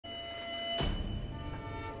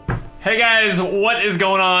Hey guys, what is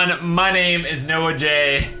going on? My name is Noah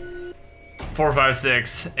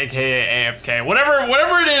J456, aka AFK.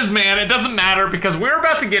 Whatever it is, man, it doesn't matter because we're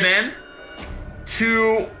about to get in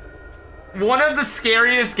to one of the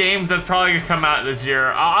scariest games that's probably gonna come out this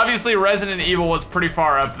year. Obviously, Resident Evil was pretty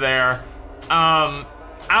far up there.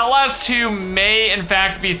 Outlast 2 may, in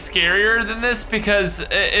fact, be scarier than this because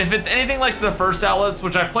if it's anything like the first Outlast,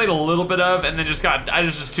 which I played a little bit of and then I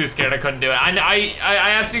was just too scared, I couldn't do it. I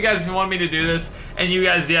asked you guys if you wanted me to do this, and you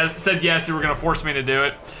guys said yes, you were gonna force me to do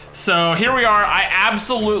it. So here we are. I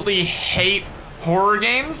absolutely hate horror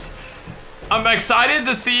games. I'm excited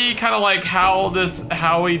to see kind of like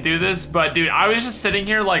how we do this, but dude, I was just sitting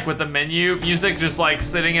here like with the menu music, just like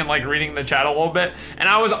sitting and like reading the chat a little bit, and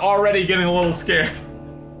I was already getting a little scared.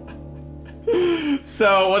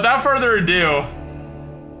 So without further ado,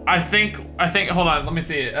 I think, hold on, let me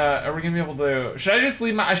see. Are we gonna be able to,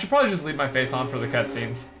 I should probably just leave my face on for the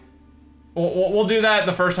cutscenes. We'll do that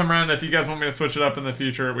the first time around. If you guys want me to switch it up in the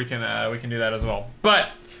future, we can do that as well. But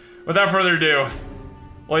without further ado,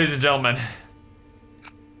 ladies and gentlemen,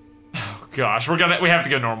 oh gosh, we have to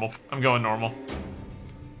go normal. I'm going normal.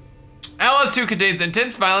 Outlast 2 contains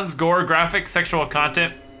intense violence, gore, graphic, sexual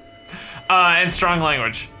content, and strong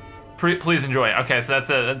language. Please enjoy. Okay, so it's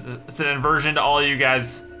an inversion to all of you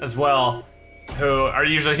guys as well, who are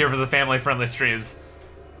usually here for the family-friendly streams.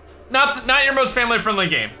 Not your most family-friendly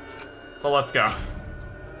game, but let's go.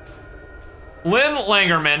 Lynn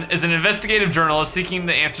Langerman is an investigative journalist seeking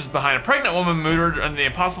the answers behind a pregnant woman murdered under the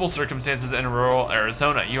impossible circumstances in rural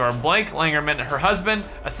Arizona. You are Blake Langerman, her husband,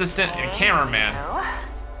 assistant, and cameraman.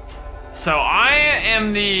 So I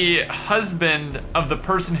am the husband of the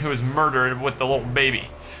person who was murdered with the little baby.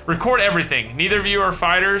 Record everything. Neither of you are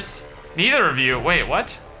fighters. Neither of you, wait,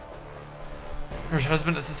 what? Her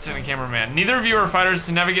husband, assistant, and cameraman. Neither of you are fighters.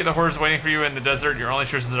 To navigate the horrors waiting for you in the desert, your only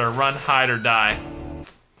choices are run, hide, or die.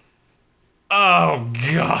 Oh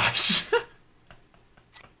gosh.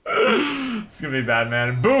 It's gonna be bad,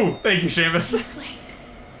 man. Boo! Thank you, Seamus.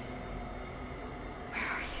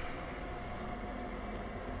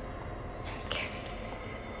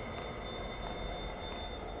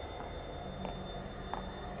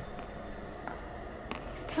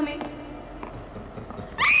 Coming. He's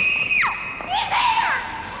here!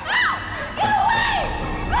 No! Get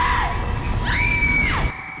away!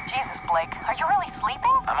 Jesus, Blake, are you really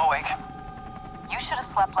sleeping? I'm awake. You should have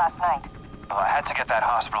slept last night. Well, I had to get that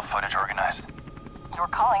hospital footage organized. You were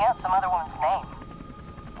calling out some other woman's name.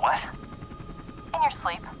 What? In your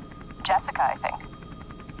sleep. Jessica, I think.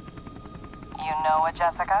 You know a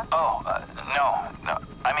Jessica? Oh, no.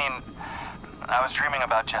 I mean, I was dreaming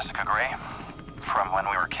about Jessica Gray. From when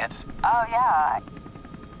we were kids. Oh, yeah.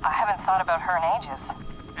 I haven't thought about her in ages.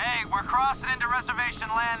 Hey, we're crossing into reservation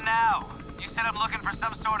land now. You said I'm looking for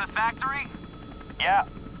some sort of factory? Yeah.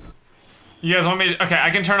 You guys want me to, okay, I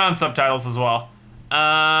can turn on subtitles as well.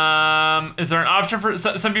 Is there an option for,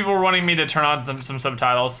 some people were wanting me to turn on some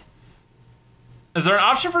subtitles. Is there an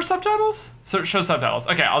option for subtitles? So show subtitles.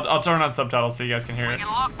 Okay, I'll turn on subtitles so you guys can hear it. We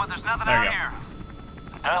can look, but there's nothing There out you go. here.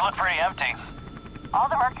 Does look pretty empty. All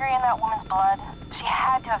the mercury in that woman's blood, she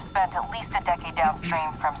had to have spent at least a decade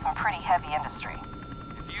downstream from some pretty heavy industry.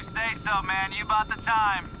 If you say so, man, you bought the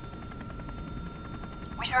time.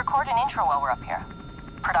 We should record an intro while we're up here.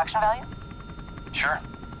 Production value? Sure.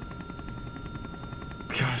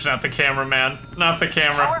 Gosh, not the camera, man. Not the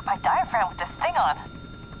camera. Powered by diaphragm with this thing on.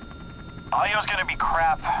 Audio's gonna be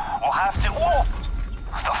crap. We'll have to. Whoa!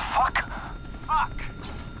 The fuck? Fuck.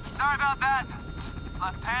 Sorry about that.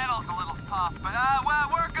 My panel's a little soft, but well,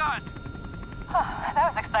 we're good. That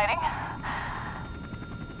was exciting.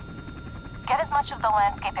 Get as much of the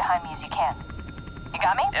landscape behind me as you can. You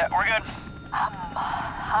got me? Yeah, we're good.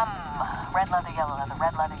 Red leather, yellow leather,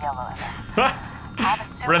 red leather, yellow leather. Have a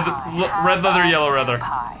soup Red leather, yellow leather.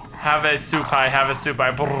 pie. Have a soup pie, have a soup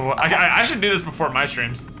pie. I should do this before my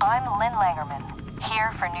streams. I'm Lynn Langerman,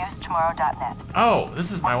 here for newstomorrow.net. Oh,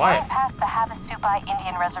 this is my wife. We're flying past the Havasupai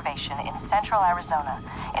Indian Reservation in central Arizona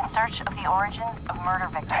in search of the origins of murder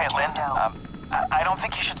victim Hey, Lynn, Jane Doe. I don't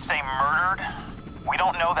think you should say murdered. We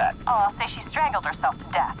don't know that. Oh, I'll say she strangled herself to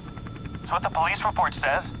death. That's what the police report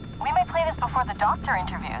says. We may play this before the doctor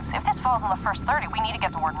interviews. If this falls in the first 30, we need to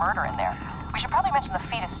get the word murder in there. We should probably mention the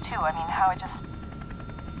fetus too. I mean, how it just...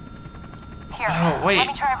 Here, Oh, wait. let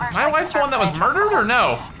me try a Is version my I can wife the one that was serve murdered or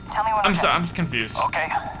no? Tell me when I'm confused.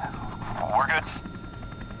 Okay. We're good.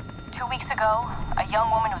 2 weeks ago, a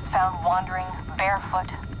young woman was found wandering,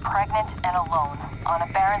 barefoot, pregnant, and alone on a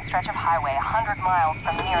barren stretch of highway 100 miles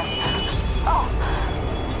from the nearest... Oh!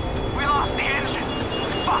 We lost the engine.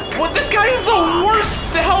 What? This guy is the worst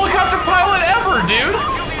helicopter pilot ever, dude.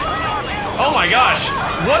 Oh my gosh,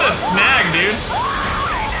 what a snag, dude.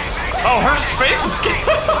 Oh, her face is scary.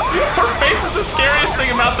 Her face is the scariest thing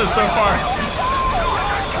about this so far.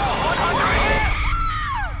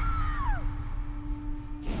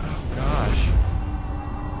 Oh gosh.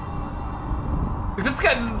 This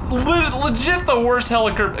guy legit the worst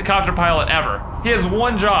helicopter pilot ever. He has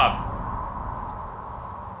one job.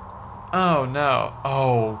 Oh no.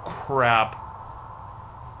 Oh crap.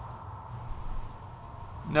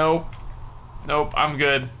 Nope. Nope, I'm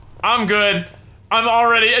good. I'm good. I'm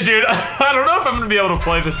already, dude, I don't know if I'm gonna be able to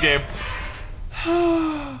play this game.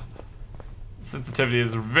 Sensitivity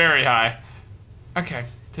is very high. Okay,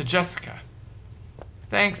 to Jessica.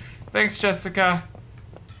 Thanks, Jessica.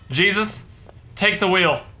 Jesus, take the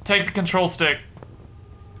wheel. Take the control stick.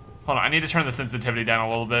 Hold on, I need to turn the sensitivity down a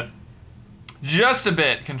little bit. Just a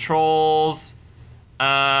bit, controls.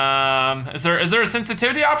 Is there a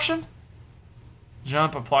sensitivity option?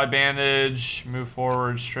 Jump, apply bandage, move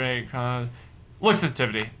forward, straight, look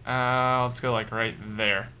sensitivity. Let's go like right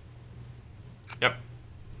there. Yep.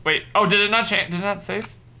 Wait, oh, did it not change? Did it not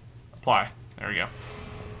save? Apply, there we go.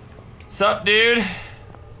 Sup, dude?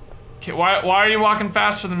 Okay, why are you walking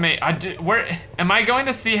faster than me? Where, am I going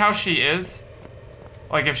to see how she is?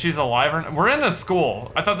 Like if she's alive or not? We're in a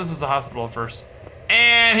school. I thought this was a hospital at first.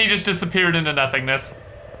 And he just disappeared into nothingness.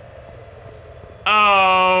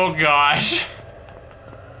 Oh gosh.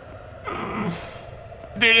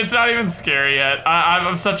 Dude, it's not even scary yet.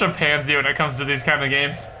 I'm such a pansy when it comes to these kind of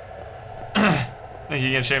games. Thank you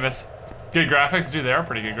again, Seamus. Good graphics? Dude, they are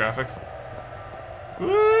pretty good graphics.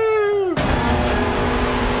 Woo!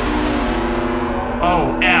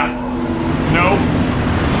 Oh, F. Nope.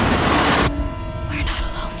 We're not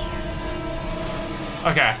alone here.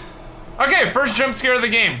 Okay. Okay, first jump scare of the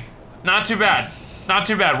game. Not too bad. Not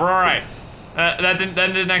too bad. We're all right. That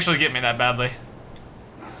didn't actually get me that badly.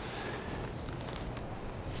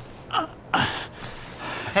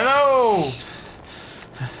 Hello.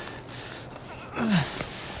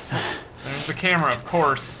 There's the camera, of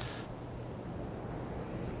course.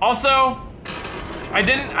 Also, I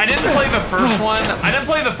didn't play the first one. I didn't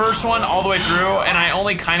play the first one all the way through, and I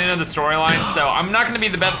only kind of know the storyline. So I'm not gonna be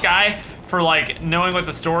the best guy for like knowing what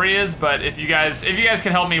the story is. But if you guys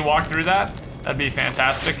can help me walk through that, that'd be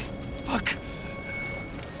fantastic. Fuck.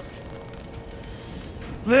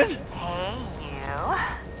 Lynn? Hey,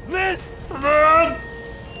 you. Lynn!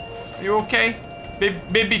 Are you okay?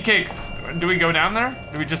 Baby cakes. Do we go down there?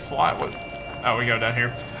 Do we just slide? What? Oh, we go down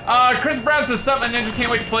here. Chris Brown says, "Sup, man, Ninja, can't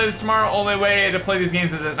wait to play this tomorrow. Only way to play these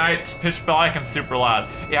games is at night, pitch black and super loud."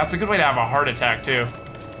 Yeah, it's a good way to have a heart attack, too.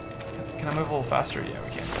 Can I move a little faster? Yeah, we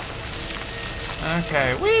can.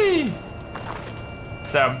 Okay, whee!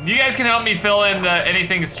 So, you guys can help me fill in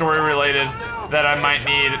anything story-related that I might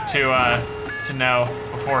need to know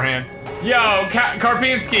beforehand. Yo,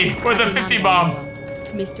 Karpinski with a 50 bomb.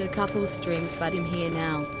 Mr. Couple streams, but I'm here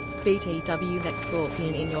now. BTW, that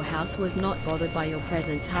scorpion in your house was not bothered by your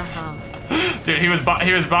presence, haha. Dude, he was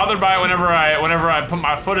bothered by it whenever I put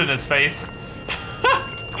my foot in his face.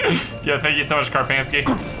 Yeah, thank you so much, Karpansky.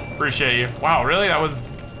 Appreciate you. Wow, really? That was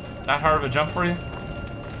that hard of a jump for you?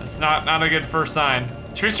 It's not a good first sign.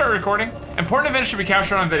 Should we start recording? Important events should be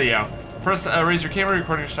captured on video. Press raise your camera,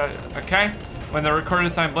 recording start. Okay. When the recorded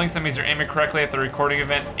sign blinks, that means you're aiming correctly at the recording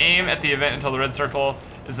event. Aim at the event until the red circle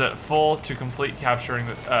is at full to complete capturing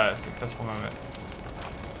the successful moment.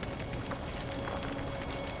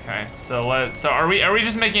 Okay, so are we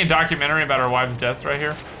just making a documentary about our wife's death right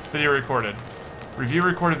here? Video recorded. Review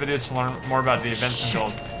recorded videos to learn more about the events and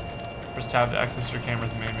goals. Press tab to access your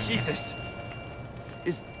camera's main menu. Jesus.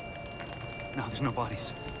 No, there's no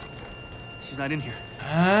bodies. She's not in here. Oh,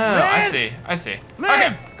 I see. Lynn!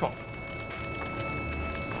 Okay, cool.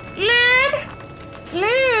 Lynn!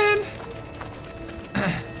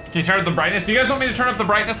 Can you turn up the brightness? Do you guys want me to turn up the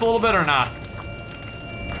brightness a little bit or not?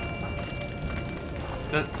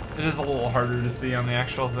 It is a little harder to see on the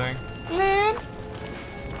actual thing. Lynn?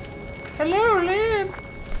 Hello, Lynn?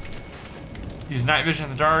 Use night vision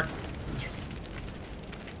in the dark.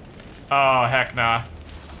 Oh, heck nah.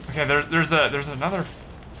 Okay, there's another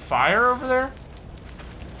fire over there?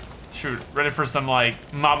 Shoot, ready for some like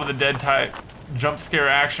Mob of the Dead type jump scare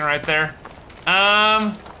action right there.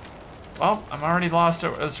 Well, I'm already lost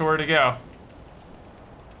as to where to go.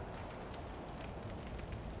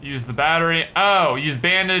 Use the battery. Oh, use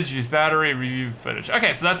bandage, use battery, review footage.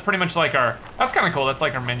 Okay, so that's pretty much like that's kind of cool. That's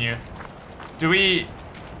like our menu. Are we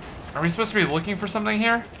supposed to be looking for something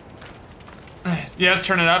here? Yeah, let's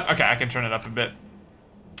turn it up. Okay, I can turn it up a bit.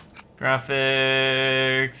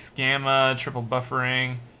 Graphics, gamma, triple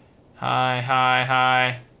buffering.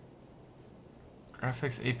 High.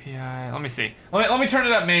 Graphics API. Let me see. Let me turn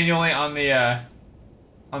it up manually on the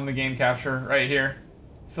game capture right here.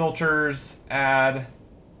 Filters, add.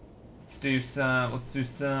 Let's do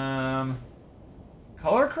some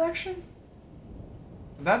color correction.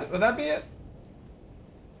 Would that be it?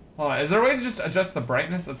 Hold on. Is there a way to just adjust the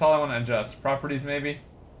brightness? That's all I want to adjust. Properties maybe.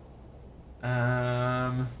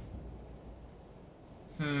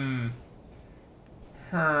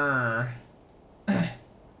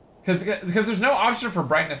 Because there's no option for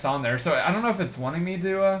brightness on there, so I don't know if it's wanting me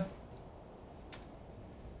to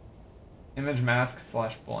image mask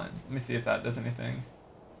 / blend. Let me see if that does anything.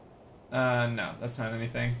 No, that's not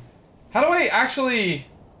anything. How do I actually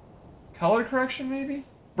color correction maybe?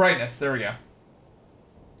 Brightness, there we go.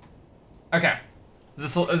 Okay. Is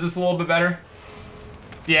this a little bit better?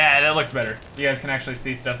 Yeah, that looks better. You guys can actually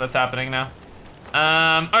see stuff that's happening now.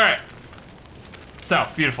 Alright. So,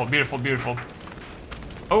 beautiful, beautiful, beautiful.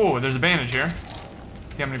 Oh, there's a bandage here.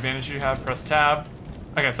 See how many bandages you have, press tab.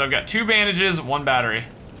 Okay, so I've got 2 bandages, 1 battery.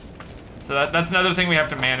 So that's another thing we have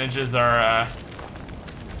to manage is our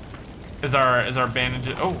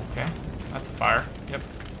bandages. Oh, okay. That's a fire. Yep.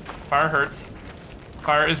 Fire hurts.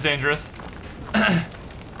 Fire is dangerous.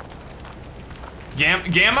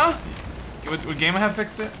 Gamma? Would Gamma have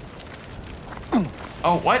fixed it?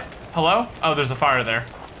 Oh, what? Hello? Oh, there's a fire there.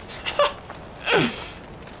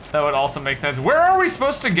 That would also make sense. Where are we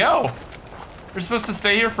supposed to go? We're supposed to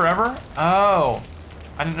stay here forever? Oh.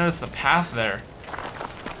 I didn't notice the path there.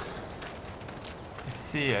 I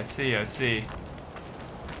see.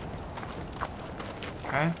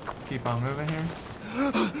 Okay, let's keep on moving here.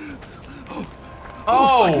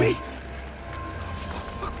 Oh! Fuck me.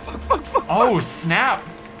 Fuck. Oh, snap.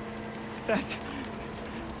 That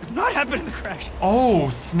did not happen in the crash. Oh,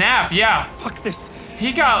 snap, yeah. Fuck this.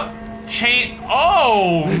 He got chain.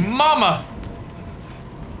 Oh, mama.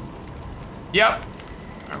 Yep. All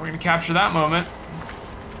right, we're gonna capture that moment.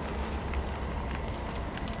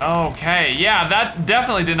 Okay, yeah, that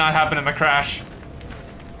definitely did not happen in the crash.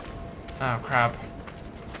 Oh, crap.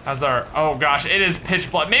 How's our, oh gosh, it is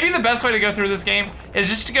pitch black. Maybe the best way to go through this game is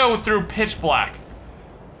just to go through pitch black.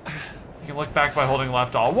 You can look back by holding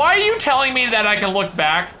left all. Why are you telling me that I can look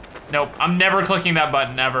back? Nope, I'm never clicking that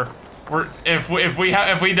button ever. If we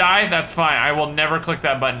die, that's fine. I will never click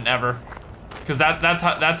that button ever, because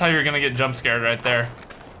that's how you're gonna get jump scared right there.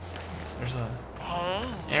 There's a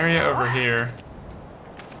area over here,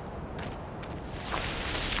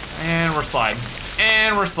 and we're sliding,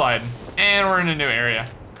 and we're sliding, and we're in a new area.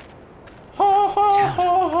 Ho ho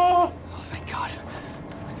ho ho! Oh, thank God.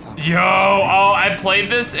 Yo, oh, I played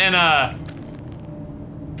this in a.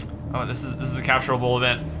 Oh, this is a capturable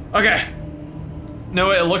event. Okay.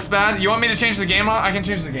 No, it looks bad. You want me to change the game on? I can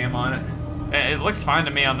change the game on it. It looks fine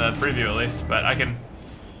to me on the preview at least, but I can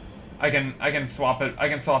swap it. I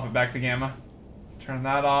can swap it back to gamma. Let's turn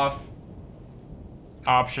that off.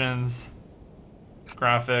 Options.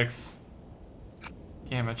 Graphics.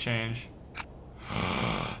 Gamma change.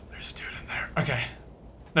 There's a dude in there. Okay.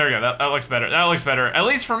 There we go. That looks better. That looks better. At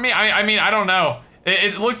least for me. I mean, I don't know.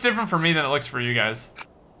 It looks different for me than it looks for you guys.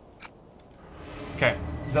 Okay.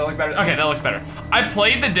 Does that look better? Okay, that looks better. I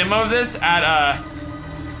played the demo of this at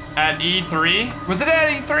E3. Was it at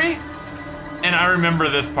E3? And I remember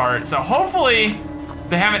this part. So hopefully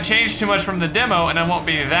they haven't changed too much from the demo and I won't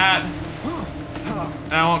be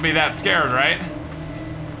that scared, right?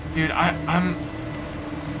 Dude, I'm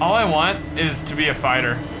all I want is to be a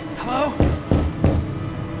fighter. Hello?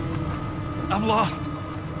 I'm lost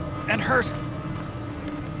and hurt.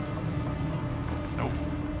 Nope.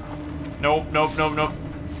 Nope. Nope.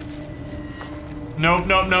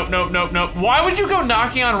 Why would you go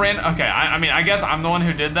knocking on random? Okay, I mean, I guess I'm the one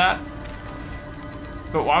who did that.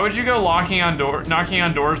 But why would you go knocking on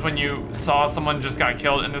doors when you saw someone just got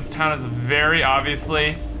killed? And this town is very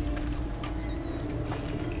obviously.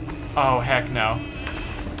 Oh, heck no.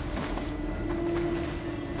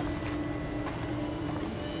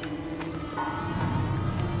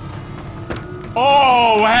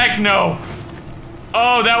 Oh, heck no.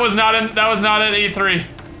 Oh, that was not at E3.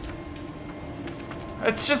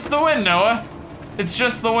 It's just the wind, Noah. It's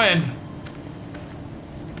just the wind.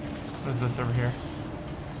 What is this over here?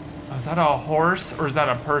 Oh, is that a horse or is that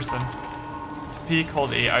a person? To peek,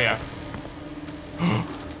 hold E. Oh, yeah.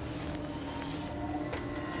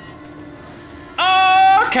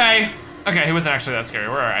 Okay. Okay, he wasn't actually that scary.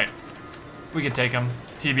 We're alright. We could take him.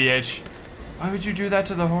 TBH. Why would you do that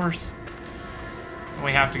to the horse?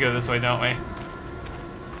 We have to go this way, don't we?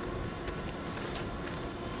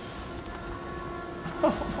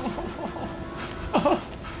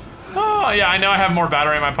 Oh, yeah, I know I have more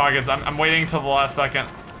battery in my pockets. I'm waiting till the last second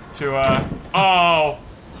to Oh.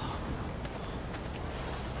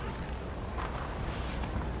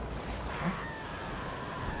 Okay.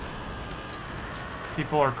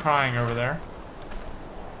 People are crying over there.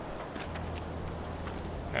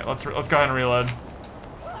 Okay, let's go ahead and reload.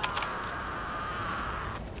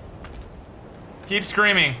 Keep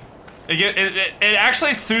screaming. It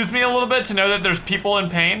actually soothes me a little bit to know that there's people in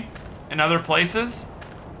pain in other places.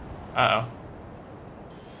 Uh-oh.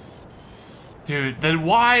 Dude,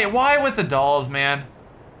 why with the dolls, man?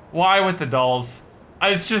 Why with the dolls?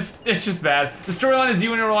 It's just bad. The storyline is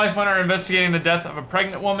you and your wife are investigating the death of a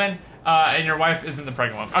pregnant woman, and your wife isn't the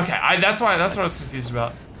pregnant woman. Okay, that's what I was confused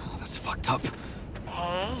about. Oh, that's fucked up.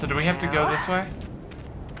 So do we have to go this way?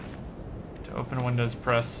 To open windows,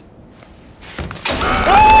 press.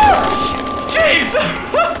 Jeez!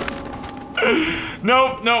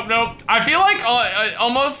 Nope. I feel like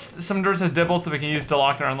almost some doors have dibbles that we can use to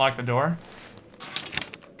lock or unlock the door.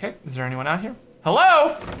 Okay, is there anyone out here?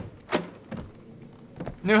 Hello?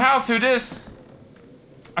 New house, who dis?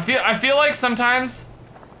 I feel like sometimes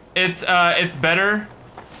it's better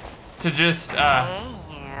to just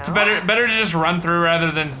better to just run through rather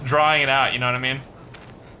than drawing it out, you know what I mean?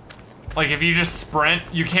 Like if you just sprint,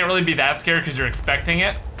 you can't really be that scared because you're expecting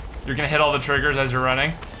it. You're gonna hit all the triggers as you're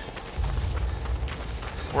running.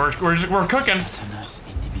 We're cooking.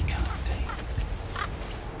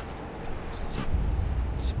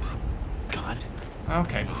 God.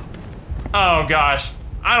 Okay. Oh gosh.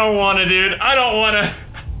 I don't wanna, dude. I don't wanna.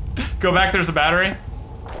 Go back, there's a battery.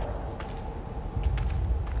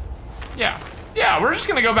 Yeah, we're just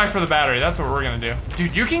gonna go back for the battery. That's what we're gonna do.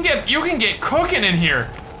 Dude, you can get cooking in here.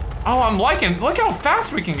 Oh, I'm liking, look how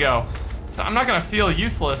fast we can go. So I'm not gonna feel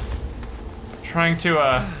useless trying to,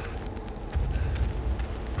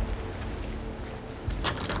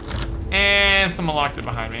 and someone locked it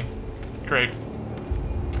behind me. Great.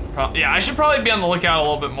 Yeah, I should probably be on the lookout a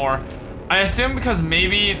little bit more. I assume because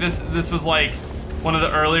maybe this was like one of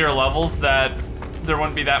the earlier levels that there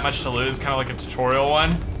wouldn't be that much to lose, kind of like a tutorial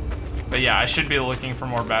one. But yeah, I should be looking for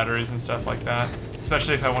more batteries and stuff like that,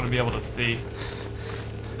 especially if I want to be able to see.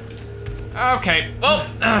 Okay, well,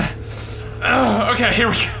 okay, here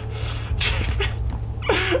we go. Jeez, man.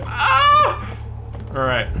 Ah! All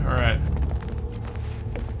right.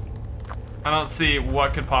 I don't see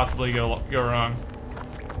what could possibly go wrong.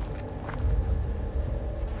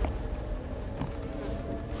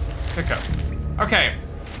 Pick up. Okay.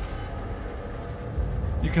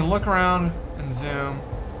 You can look around and zoom.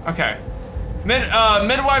 Okay.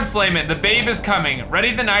 Midwife's lament. The babe is coming.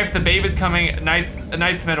 Ready the knife. The babe is coming.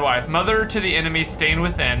 Knight's midwife. Mother to the enemy. Stain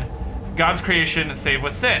within. God's creation. Save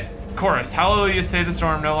with sin. Chorus. Hallelujah. Say the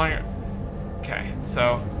storm no longer. Okay.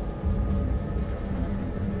 So.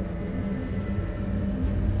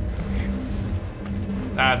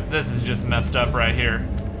 Okay. This is just messed up right here.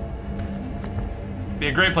 Be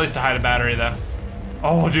a great place to hide a battery though.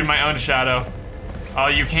 Oh, dude, my own shadow. Oh,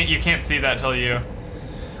 you can't see that till you.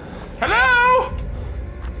 Hello?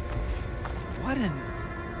 What in?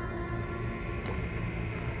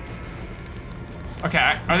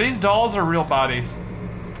 Okay, are these dolls or real bodies?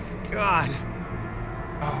 God.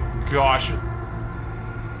 Oh gosh.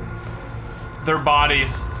 They're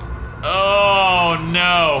bodies. Oh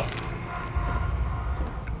no.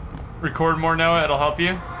 Record more, Noah, it'll help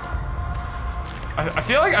you. I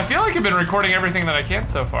feel like I've been recording everything that I can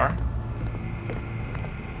so far.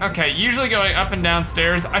 Okay, usually going up and down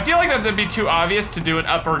stairs. I feel like that'd be too obvious to do an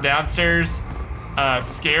up or downstairs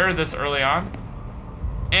scare this early on.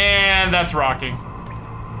 And that's rocking.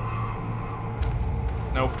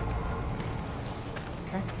 Nope.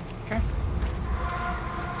 Okay.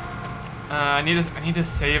 I need to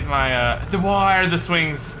save my why are the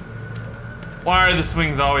swings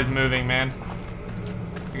always moving, man?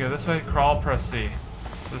 You go this way, crawl, press C.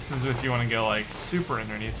 So this is if you want to go like super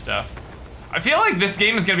underneath stuff. I feel like this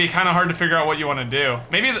game is gonna be kind of hard to figure out what you want to do.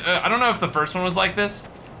 Maybe, I don't know if the first one was like this.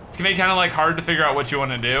 It's gonna be kind of like hard to figure out what you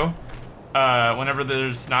want to do whenever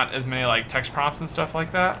there's not as many like text prompts and stuff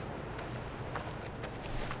like that.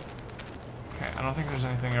 Okay, I don't think there's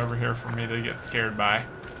anything over here for me to get scared by.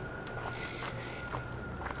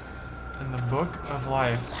 In the Book of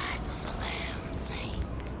Life.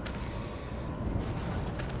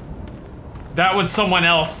 That was someone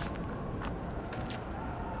else.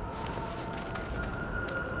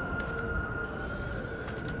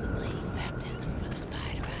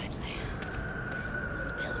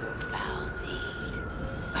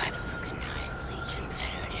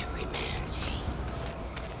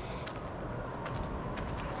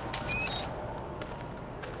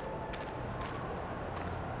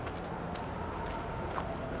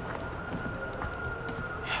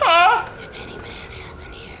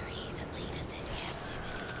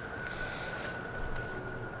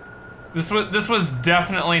 This was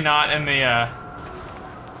definitely not in the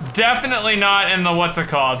what's it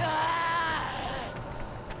called?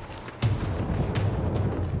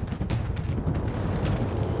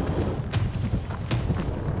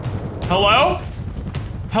 Hello?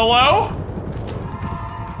 Hello?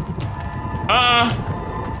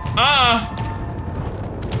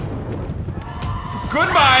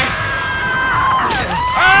 Goodbye.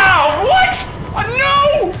 Ah, what?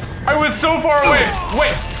 No! I was so far away.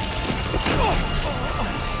 Wait.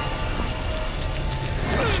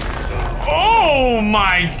 Oh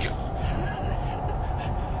my God.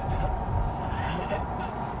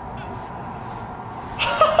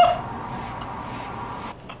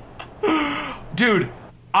 Dude,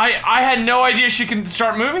 I had no idea she can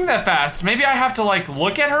start moving that fast. Maybe I have to like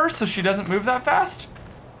look at her so she doesn't move that fast?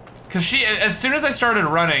 Cause she, as soon as I started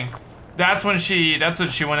running, that's when she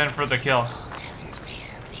went in for the kill.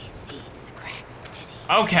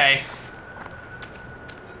 Okay.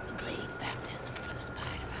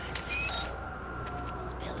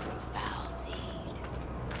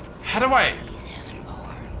 How do I?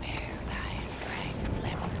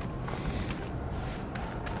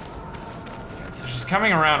 So she's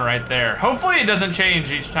coming around right there. Hopefully it doesn't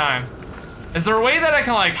change each time. Is there a way that I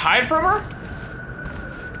can like hide from her?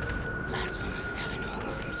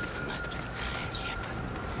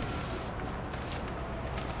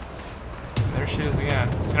 There she is again.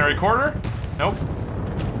 Can I record her? Nope.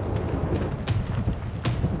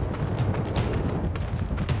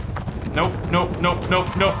 Nope, nope, nope,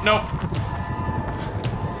 nope, nope, nope.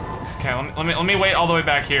 Okay, let me wait all the way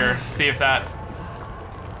back here. See if that.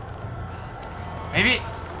 Maybe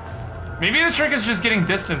the trick is just getting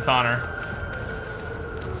distance on her.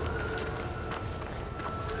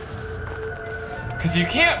 Cause you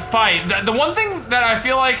can't fight. The one thing that I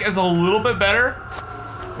feel like is a little bit better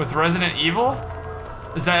with Resident Evil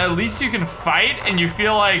is that at least you can fight and you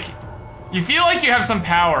feel like you have some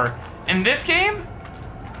power. In this game,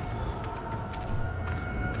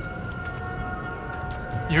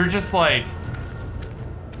 you're just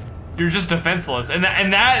defenseless, and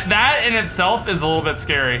that in itself is a little bit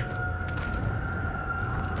scary.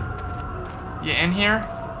 You in here?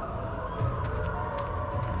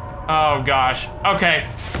 Oh gosh. Okay.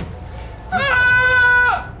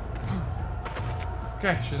 Ah!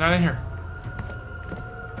 Okay, she's not in here.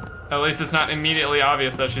 At least it's not immediately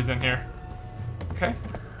obvious that she's in here. Okay.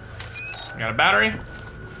 We got a battery.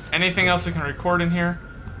 Anything else we can record in here?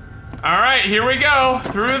 All right, here we go.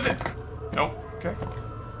 Through the... Nope, okay.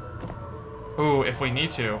 Ooh, if we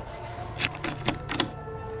need to. We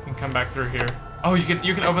can come back through here. Oh, you can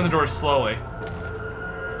open the door slowly.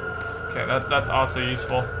 Okay, that's also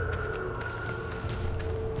useful.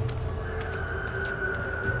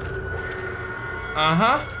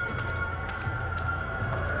 Uh-huh.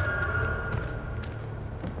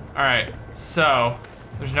 All right, so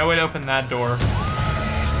there's no way to open that door.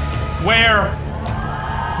 Where?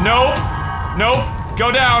 Nope. Nope.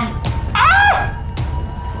 Go down. Ah!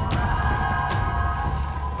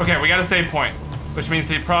 Okay, we got a save point, which means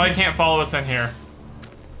he probably can't follow us in here.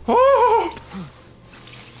 Oh!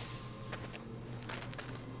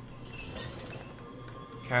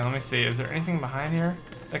 Okay, let me see. Is there anything behind here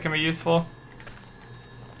that can be useful?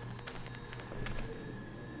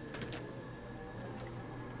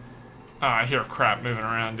 Oh, I hear crap moving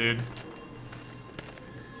around, dude.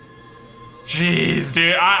 Jeez,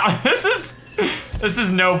 dude, this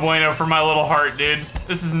is no bueno for my little heart, dude.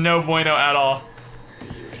 This is no bueno at all.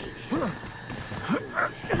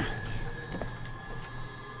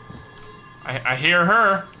 I hear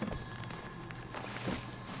her.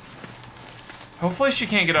 Hopefully she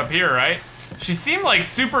can't get up here, right? She seemed like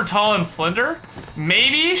super tall and slender.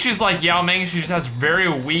 Maybe she's like Yao Ming, she just has very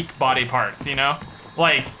weak body parts, you know?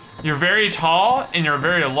 Like, you're very tall and you're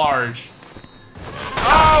very large.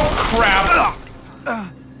 Oh crap!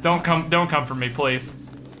 Don't come for me, please.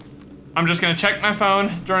 I'm just gonna check my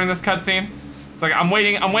phone during this cutscene. It's like I'm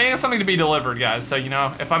waiting on something to be delivered, guys. So you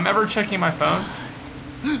know, if I'm ever checking my phone.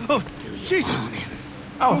 Oh, Jesus!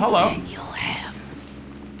 Oh, hello.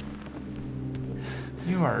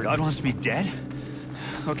 You are. God wants me dead?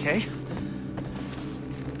 Okay.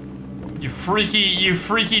 You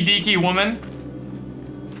freaky deaky woman.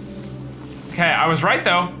 Okay, I was right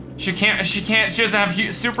though. She doesn't have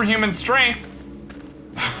superhuman strength.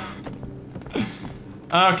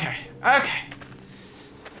 Okay.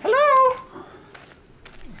 Hello?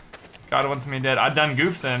 God wants me dead. I done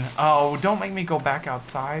goofed then. Oh, don't make me go back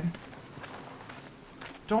outside.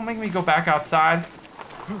 Don't make me go back outside.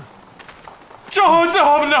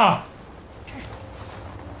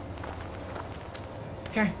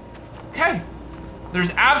 Okay.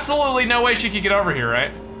 There's absolutely no way she could get over here,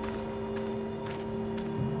 right?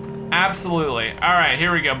 Absolutely. All right,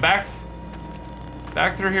 here we go. Back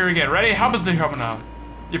through here again. Ready? How is it coming now?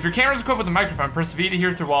 If your camera's equipped with a microphone, press V to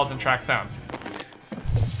hear through walls and track sounds.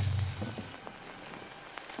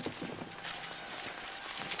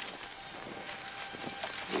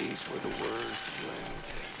 These were the words you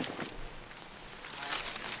intended.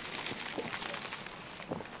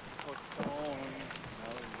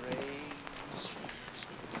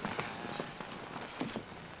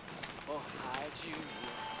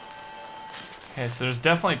 Okay, so there's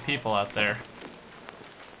definitely people out there.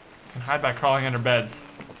 You can hide by crawling under beds.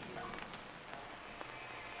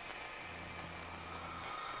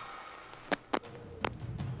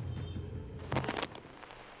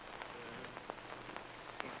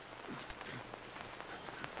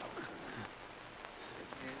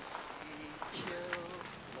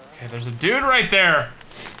 Okay, there's a dude right there.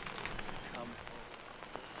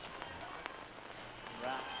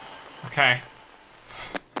 Okay.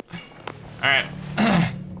 Alright.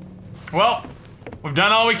 Well, we've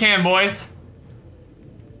done all we can, boys.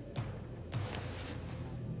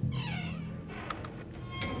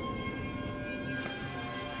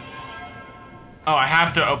 Oh, I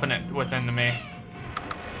have to open it within to me.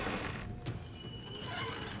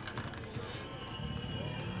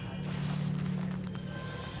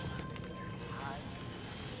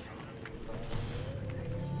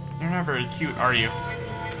 You're not very cute, are you?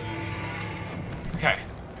 Okay.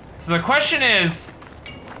 So the question is,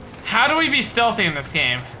 how do we be stealthy in this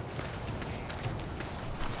game?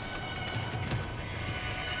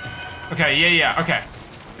 Okay, yeah, okay.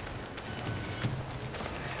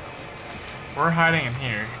 We're hiding in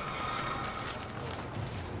here.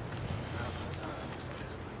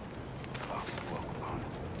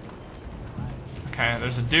 Okay,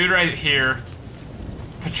 there's a dude right here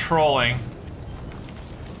patrolling.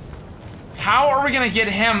 How are we gonna get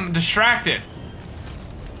him distracted?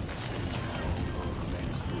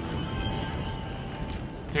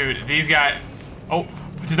 Dude, these guys. Oh,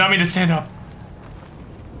 did not mean to stand up.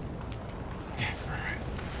 Okay,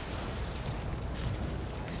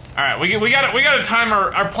 all right, we gotta time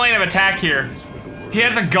our plan of attack here. He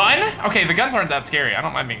has a gun? Okay, the guns aren't that scary. I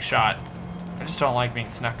don't mind being shot. I just don't like being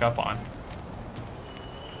snuck up on.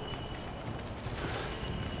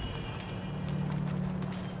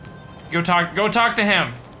 Go talk to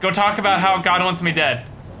him. Go talk about how God wants me dead.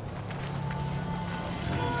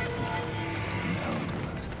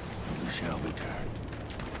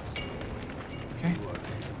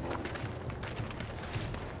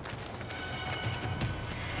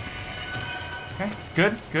 Okay.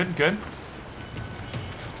 Okay, good.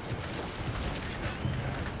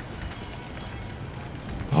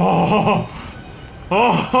 Oh,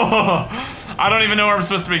 I don't even know where I'm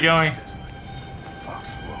supposed to be going. Oh,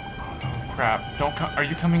 crap. Are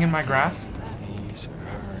you coming in my grass?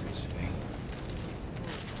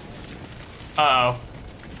 Uh-oh.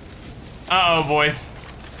 Uh-oh, boys.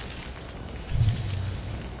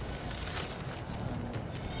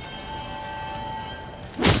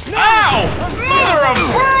 Ow! Mother of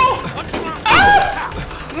pearl! Ah!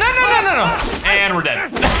 No. And we're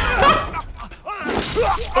dead.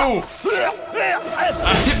 Ooh.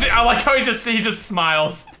 I like how he just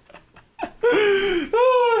smiles.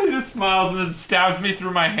 Oh, he just smiles and then stabs me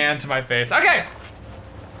through my hand to my face. Okay.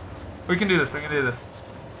 We can do this.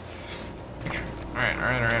 Okay.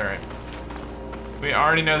 Alright. We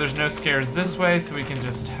already know there's no scares this way, so we can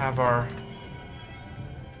just have our...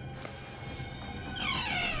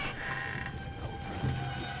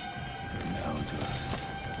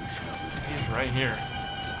 He's right here.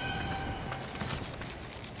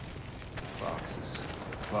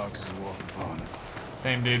 Foxes walk upon it.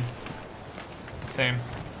 Same, dude. Same.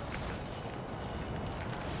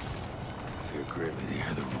 Fear greatly to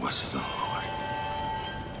hear the voices of the Lord.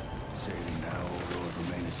 Satan now, O Lord,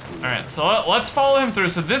 remaineth true. Alright, so let's follow him through.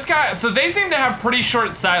 So this guy, so they seem to have pretty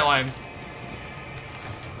short sight lines.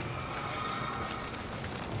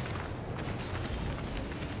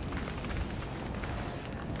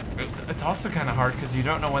 It's also kind of hard because you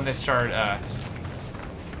don't know when they start,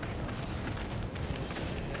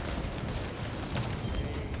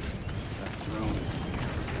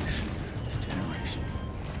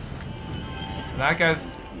 So that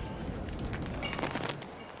guy's...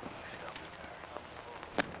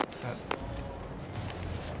 Set.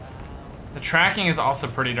 The tracking is also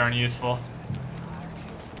pretty darn useful.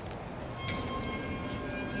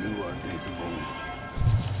 New are days of old.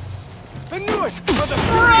 I knew it!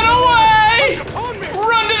 Run away!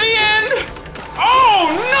 Run to the end!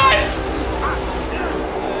 Oh, nuts!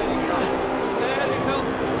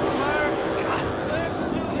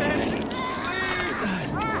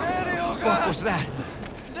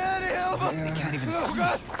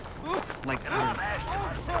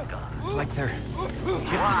 It's like they're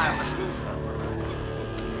hypnotized.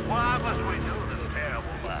 Why must we do this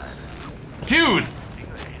terrible life? Dude!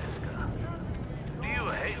 Do you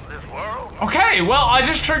hate this world? Okay, well, I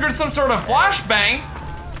just triggered some sort of flashbang.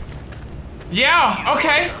 Yeah,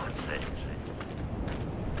 okay.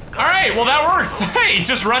 Alright, well that works. Hey,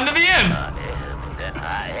 just run to the end.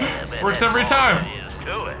 Works every time.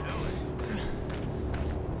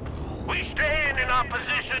 We stand in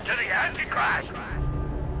opposition to the Antichrist.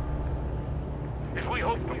 If we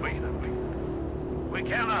hope to beat him, we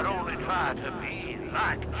cannot only try to be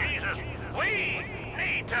like Jesus, we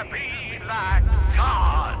need to be like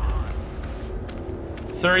God.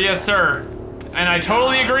 Sir, yes, sir. And I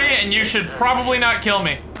totally agree, and you should probably not kill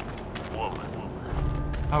me. Woman,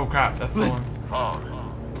 Oh crap, that's the one. fallen.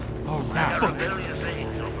 Oh crap. Rebellious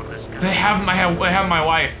angel from the sky. They have my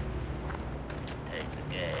wife. Take the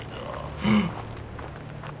gag off.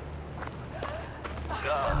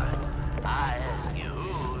 God, I ask you,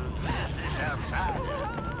 who is this outsider,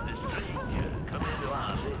 this stranger, come into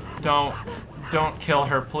our village? Don't kill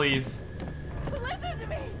her, please. Listen to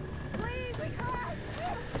me! Please, we can't!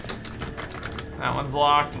 That one's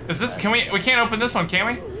locked. Is this, we can't open this one, can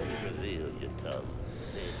we? Reveal your tongue.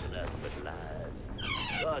 There's nothing but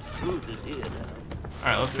lies. God's truth is here now.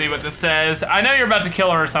 Alright, let's see what this says. I know you're about to kill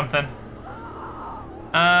her or something.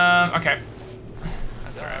 Okay.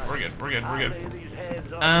 That's alright, we're good.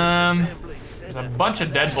 There's a bunch of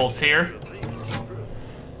deadbolts here.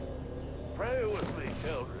 Pray with me,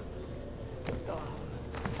 children.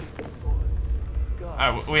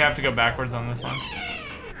 We have to go backwards on this one.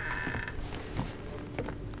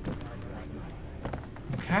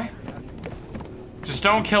 Okay. Just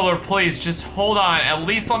don't kill her, please. Just hold on. At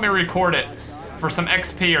least let me record it for some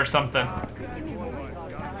XP or something.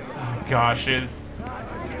 Oh, gosh, dude.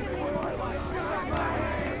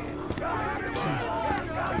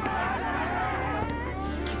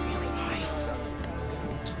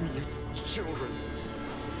 Give me your children.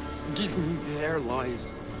 Give me their lives.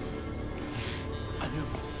 I am.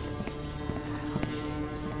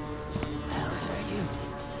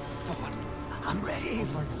 God, I'm ready.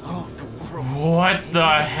 What the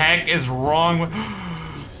heck is wrong with...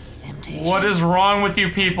 What is wrong with you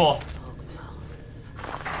people?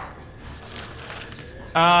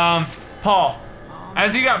 Paul,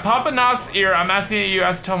 as you got Papa Knott's ear, I'm asking you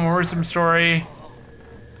to tell him a worrisome story.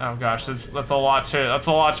 Oh gosh, that's a lot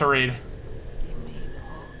to read.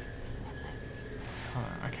 Hold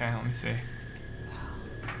on, okay, let me see.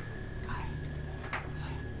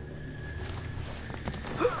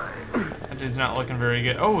 That dude's not looking very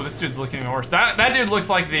good. Oh, this dude's looking even worse. That dude looks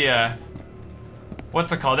like the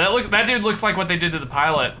what's it called? That dude looks like what they did to the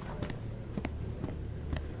pilot.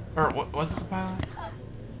 Or what was it, the pilot?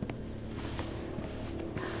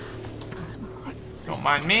 Don't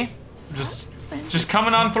mind me. Just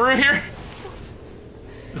coming on through here.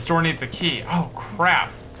 This door needs a key. Oh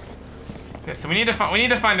crap. Okay, so we need to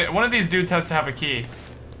find it. One of these dudes has to have a key.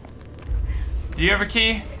 Do you have a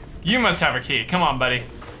key? You must have a key. Come on, buddy.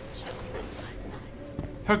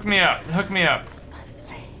 Hook me up. Hook me up.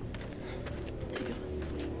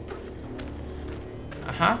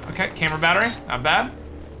 Uh-huh. Okay, camera battery. Not bad.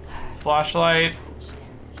 Flashlight.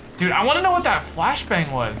 Dude, I want to know what that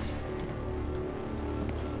flashbang was.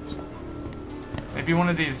 Maybe one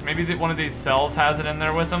of these cells has it in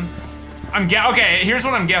there with them. Okay, here's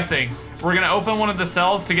what I'm guessing. We're gonna open one of the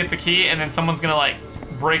cells to get the key, and then someone's gonna like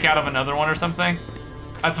break out of another one or something.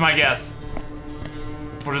 That's my guess.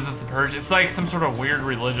 What is this, the Purge? It's like some sort of weird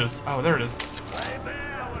religious. Oh, there it is.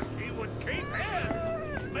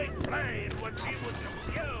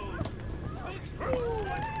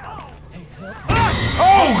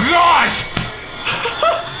 Oh gosh!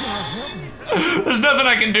 There's nothing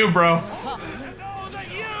I can do, bro.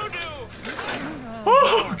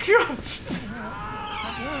 Oh gosh!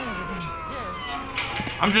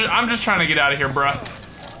 I'm just trying to get out of here, bruh.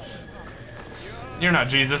 You're not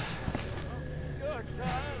Jesus.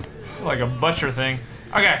 Like a butcher thing.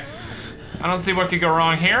 Okay. I don't see what could go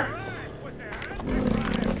wrong here.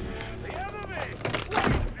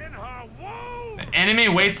 The enemy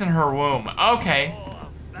waits in her womb. Okay.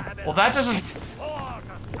 Well, that doesn't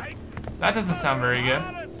sound very good.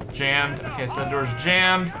 Jammed. Okay, so that door's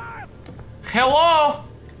jammed. Hello?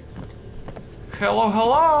 Hello,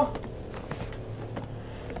 hello?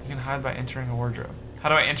 You can hide by entering a wardrobe. How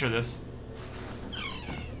do I enter this?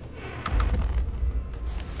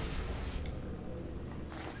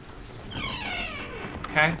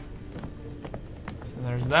 Okay. So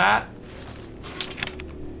there's that.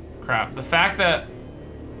 Crap. The fact that...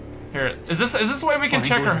 Here, is this the way we can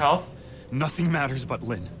check her health? Nothing matters but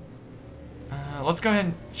Lynn. Let's go ahead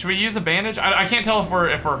and, should we use a bandage? I can't tell if we're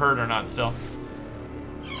hurt or not still.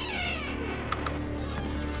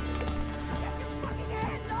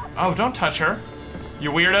 Oh, don't touch her,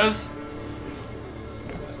 you weirdos.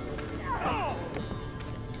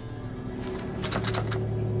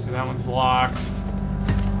 That one's locked.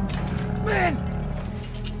 Man!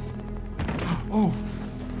 Oh,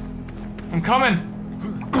 I'm coming.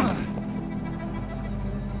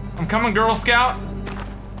 I'm coming, Girl Scout.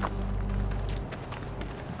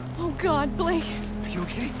 Oh God, Blake. Are you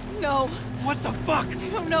okay? No. What the fuck? I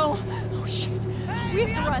don't know. Oh shit. We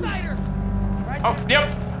have to run. Oh,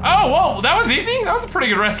 yep. Oh, whoa, that was easy. That was a pretty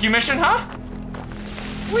good rescue mission, huh?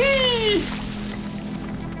 Whee!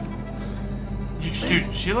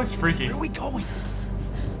 Dude, she looks freaky. Where are we going?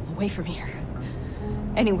 Away from here.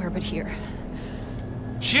 Anywhere but here.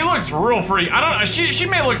 She looks real freaky. I don't know. She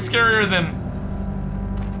may look scarier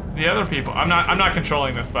than the other people. I'm not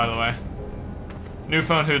controlling this, by the way. New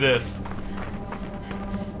phone, who dis?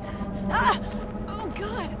 Ah! Oh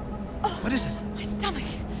God. Oh, What is it? my stomach.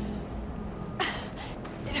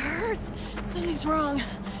 It hurts. Something's wrong.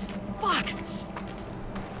 Fuck.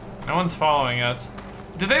 No one's following us.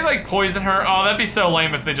 Did they like poison her? Oh, that'd be so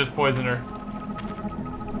lame if they just poisoned her.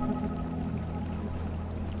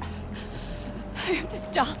 I have to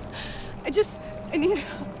stop. I need.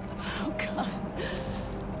 Oh God.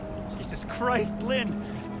 Jesus Christ, Lynn!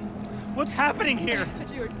 What's happening I here?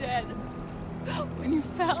 thought you were dead. When you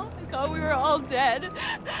fell, I thought we were all dead.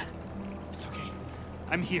 It's okay.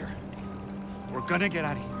 I'm here. We're gonna get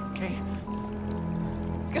out of here, okay?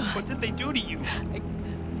 God, What did they do to you?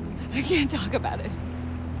 I can't talk about it.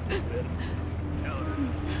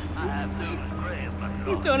 I have news grave, but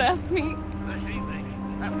Please don't ask me. this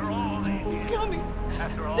evening, after all these They're years, coming.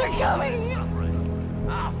 after all They're this coming. suffering,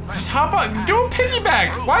 I'll thank Just hop on. Do a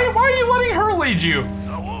piggyback. Why are you letting her lead you?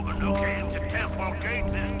 the woman who came to Temple Gate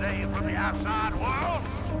this day from the outside world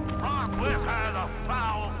brought with her the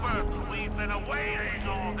foul burden we've been awaiting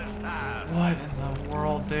all this time. What in the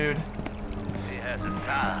world, dude? She has a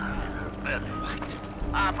child in her belly. What?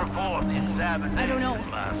 I performed the examination I don't know.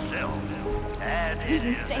 myself. And He's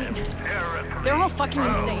it is insane. empirically They're all fucking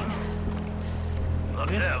proven. insane. The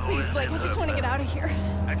devil Please, is Blake, in I just her want to get belly. out of here.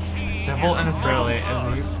 And she Devil in his belly, is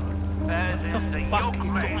isn't he? As the fuck yoke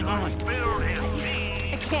is man going on? spilled his I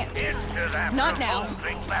seed can't. into that Not now.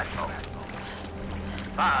 revolting vessel.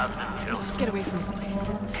 Fathers and Let's children, just get away from this place.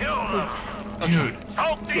 kill them. Dude.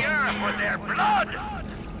 Soak the earth with their blood.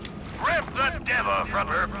 Rip the devil from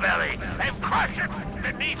her belly and crush it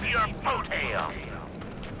beneath your boat hail.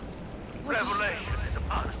 Revelation is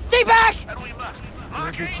upon us, Stay back! and we must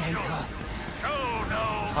We're the gentle. show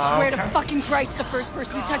no Swear okay. to fucking Christ, the first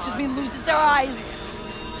person who touches me loses their eyes.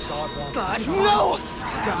 God, no!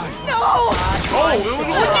 No! Oh,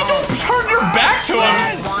 what did you turn your back to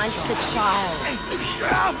him? Wants the child.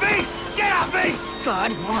 Get off me! Get off me!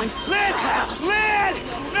 God wants Lynn! Lynn!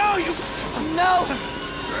 No, you no!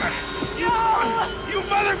 No! you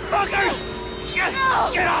motherfuckers!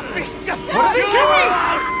 No! Get off me! What are they doing?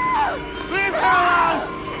 Leave her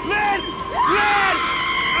alone! Lynn! Lynn!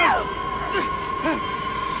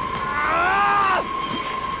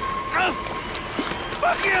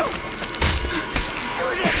 Fuck you!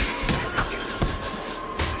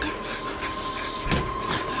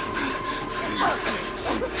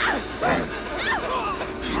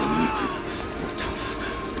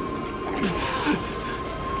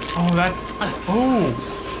 Oh, that's. Oh.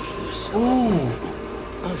 Oh.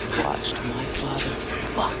 I've watched my father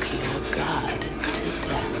fuck your god to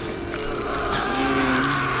death.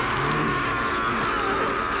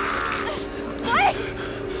 Blake!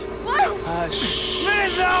 Blake! Hush.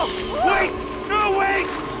 Lynn, no! Wait! No, wait!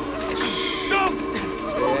 Don't!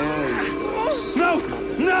 There you go. No!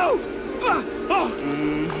 No! Oh!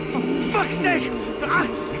 For fuck's sake!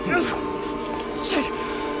 Shit!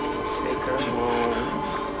 Take her home.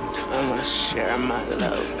 I'm gonna share my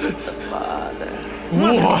love with the father.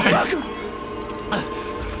 What?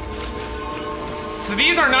 So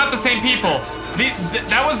these are not the same people.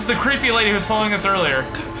 That was the creepy lady who was following us earlier.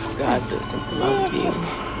 God doesn't love you.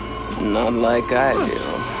 Not like I do.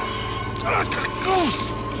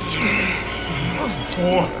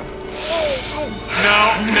 Oh.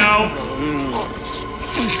 No, no.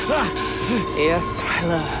 Yes, my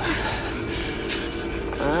love.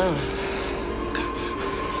 Ah.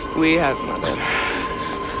 We have, Mother.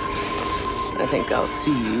 I think I'll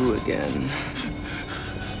see you again.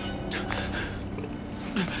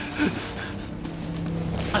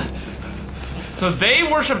 So they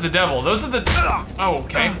worship the devil. Those are the. Oh,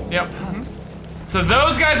 okay. Yep. So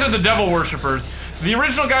those guys are the devil worshippers. The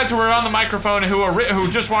original guys who were on the microphone who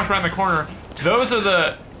just walked around the corner Those are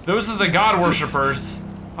the God worshippers.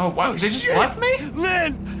 Oh, what? Oh, They just shit. left me?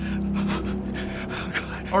 Lynn!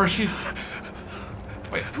 Or is she?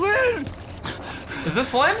 Wait. Lynn! Is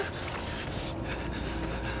this Lynn?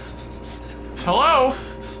 Hello?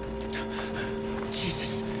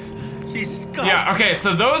 Jesus, God. Yeah, okay,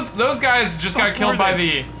 so those guys just got killed by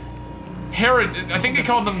the I think they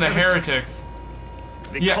called them the heretics.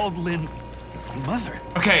 They called Lynn Mother.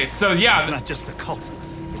 Okay, so yeah. It's not just a cult.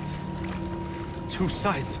 It's two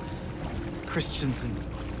sides. Christians and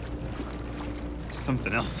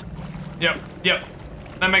something else. Yep.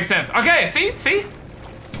 That makes sense. Okay, see?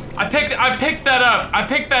 I picked that up. I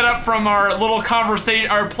picked that up from our little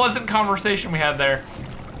our pleasant conversation we had there.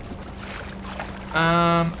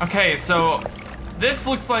 Okay, so this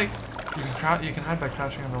looks like you can hide by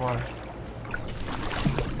crouching underwater.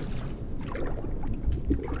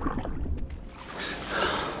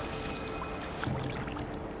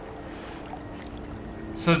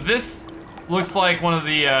 So this looks like one of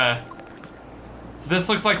the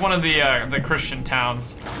the Christian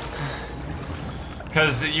towns.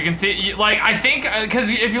 Cause you can see, like, I think, cause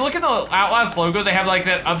if you look at the Outlast logo, they have like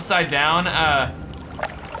that upside down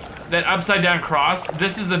cross.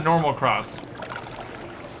 This is the normal cross.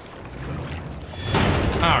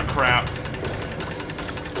 Oh crap.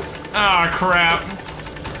 Oh crap.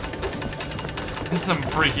 This is some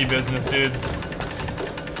freaky business, dudes.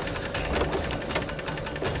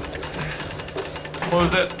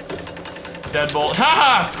 Close it. Deadbolt.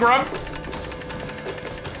 Haha, scrub!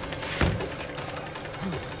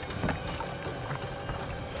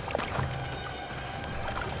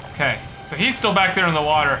 Okay, so he's still back there in the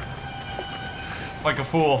water. Like a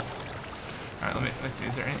fool. Alright, let me see.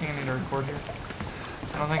 Is there anything I need to record here?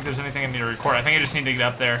 I don't think there's anything I need to record. I think I just need to get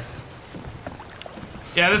up there.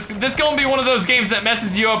 Yeah, this gonna be one of those games that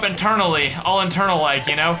messes you up internally. All internal-like,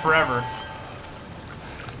 you know, forever.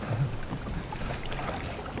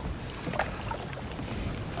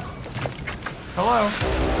 Hello?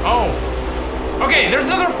 Oh. Okay, there's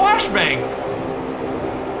another flashbang.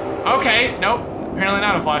 Okay, nope. Apparently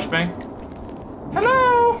not a flashbang.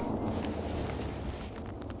 Hello?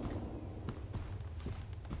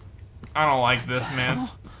 I don't like this, man.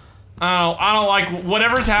 I don't like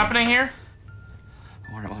whatever's happening here.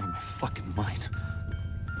 I'm out of my fucking mind.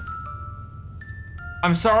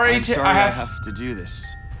 I'm sorry I have to do this.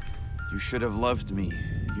 You should have loved me.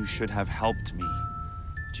 You should have helped me.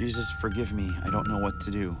 Jesus, forgive me. I don't know what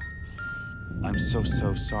to do. I'm so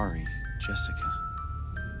sorry, Jessica.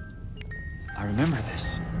 I remember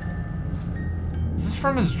this. Is this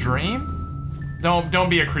from his dream? Don't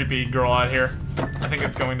be a creepy girl out here. I think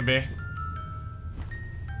it's going to be.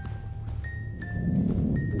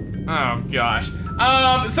 Oh gosh.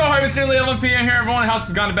 So hi, Mr. Leo LMP in here. Everyone in the house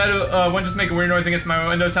has gone to bed. One just make a weird noise against my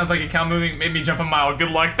window. Sounds like a cow moving. Made me jump a mile.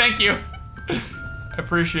 Good luck. Thank you. I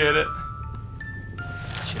appreciate it.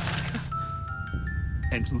 Jessica.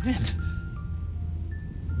 And Lynn.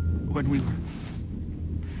 When we were...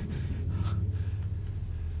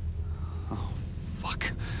 Oh,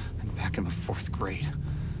 fuck. I'm back in the 4th grade.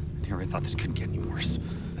 And here I thought this couldn't get any worse.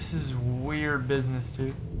 This is weird business,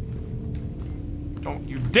 dude. Don't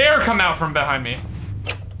you dare come out from behind me.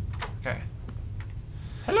 Okay.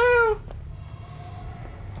 Hello?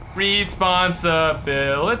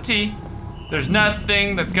 Responsibility. There's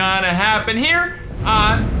nothing that's gonna happen here.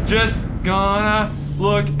 I'm just gonna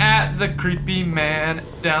look at the creepy man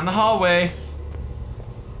down the hallway.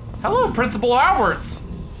 Hello, Principal Alberts.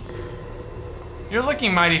 You're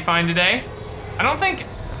looking mighty fine today. I don't think...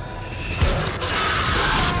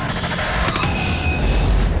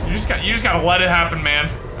 You just gotta let it happen, man.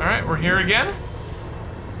 All right, we're here again.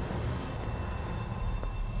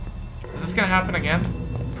 Is this gonna happen again?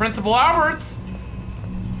 Principal Alberts.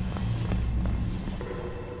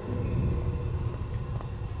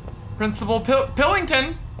 Principal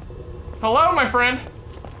Pillington. Hello, my friend.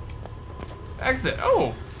 Exit.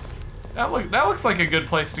 Oh, that looks like a good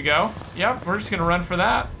place to go. Yep, we're just gonna run for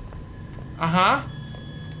that. Uh-huh.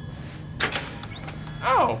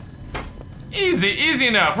 Oh. Easy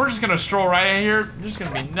enough. We're just gonna stroll right in here. There's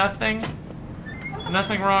gonna be nothing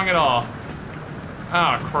wrong at all.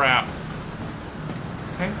 Oh, crap.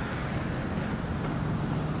 Okay.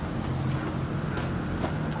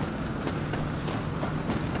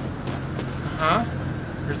 Huh?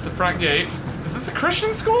 Here's the front gate. Is this a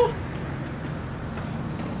Christian school?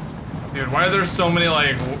 Dude, why are there so many,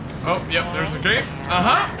 like... Oh, yep, there's a gate.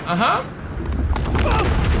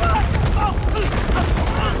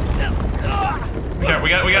 Okay,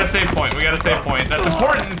 we got a save point. We got a save point. That's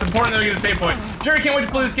important. It's important that we get a save point. Jerry, can't wait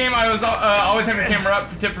to play this game. I was always have your camera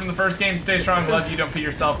up. Tip from the first game. Stay strong. Love you. Don't pee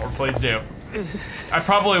yourself, or please do. I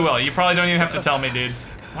probably will. You probably don't even have to tell me, dude.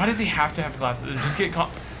 Why does he have to have glasses? Just get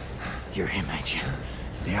caught. You're him, ain't you?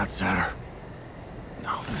 The outsider?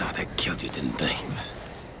 No, thought they killed you, didn't they?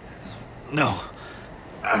 No.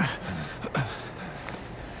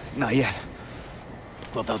 Not yet.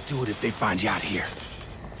 Well, they'll do it if they find you out here.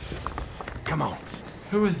 Come on.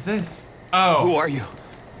 Who is this? Oh. Who are you?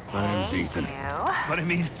 My name's Ethan. But I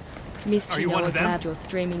mean, Missed Are you you one know of them? glad you're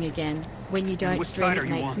streaming again. When you don't which stream side are it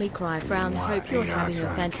you makes on? me cry. Frown. Why Hope you're ain't I having a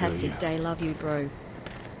trying to kill fantastic you? day. Love you, bro.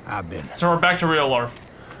 I've been So we're back to real life.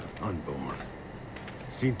 unborn.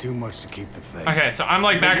 Seen too much to keep the faith. Okay, so I'm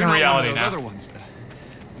like but back you're in not reality one of those now. other ones.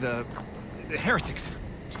 The heretics.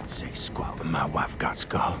 Didn't say squat when my wife got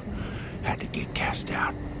skull. Had to get cast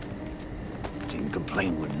out. Didn't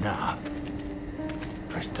complain with nah.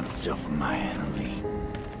 Pressed himself on my Anna Lee.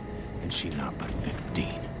 And she not but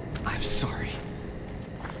 15. I'm sorry.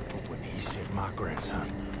 But when he said my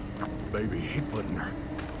grandson, baby he put in her,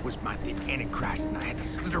 was my the Antichrist, and I had to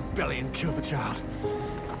slit her belly and kill the child.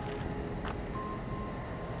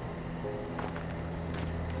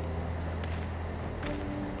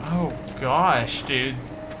 Oh gosh, dude.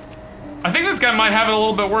 I think this guy might have it a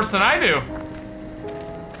little bit worse than I do.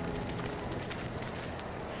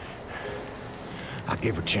 I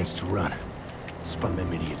gave her a chance to run. Spun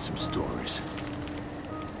them idiots some stories.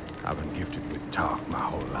 I've been gifted with talk my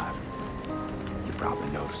whole life. You probably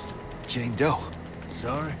noticed. Jane Doe.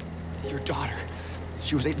 Sorry? Your daughter.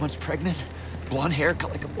 She was 8 months pregnant. Blonde hair,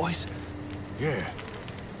 cut like a boy's. Yeah.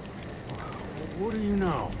 Well, what do you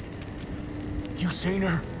know? You seen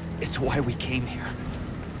her? It's why we came here.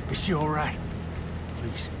 Is she all right?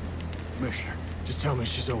 Please, Mister, just tell me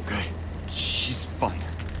she's okay. She's fine.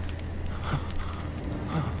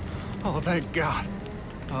 Oh, thank God.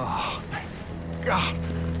 Oh, thank God.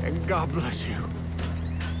 And God bless you.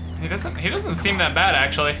 He doesn't seem that bad,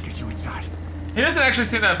 actually. Get you inside. He doesn't actually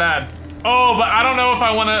seem that bad. Oh, but I don't know if I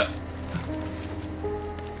want to.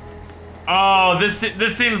 Oh, this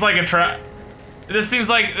seems like a trap. This seems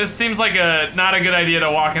like a not a good idea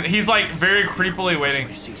to walk in. He's like very creepily waiting.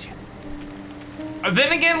 Somebody sees you.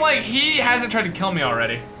 Then again, like he hasn't tried to kill me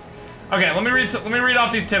already. Okay, let me read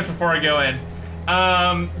off these tips before I go in.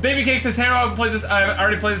 Baby Cake says, hey, I've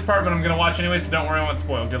already played this part, but I'm gonna watch anyway, so don't worry, I won't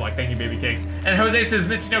spoil. Good luck, thank you, Baby Cakes. And Jose says,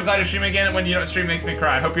 miss you, glad you're streaming again. When you don't stream, makes me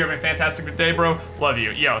cry. Hope you're having a fantastic day, bro. Love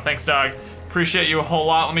you. Yo, thanks, dog. Appreciate you a whole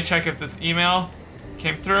lot. Let me check if this email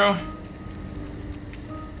came through.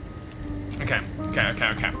 Okay.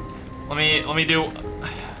 Let me do.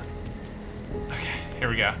 Okay, here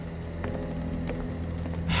we go.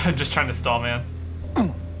 I'm just trying to stall, man.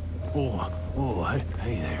 Oh,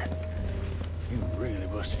 hey there. You really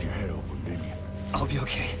busted your head open, didn't you? I'll be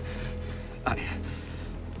okay. Why'd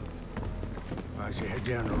you head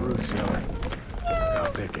down the roof cellar? Got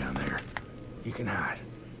a bed down there. You can hide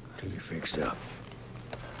till you're fixed up.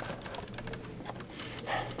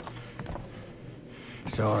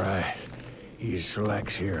 It's all right. You just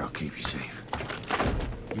relax here. I'll keep you safe.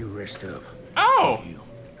 You rest up. Oh!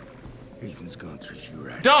 Ethan's gonna treat you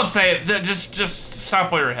right. Don't say it. Just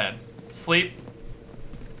stop while you're ahead. Sleep.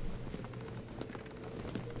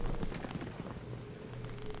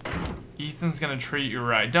 Ethan's gonna treat you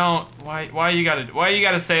right. Don't. Why you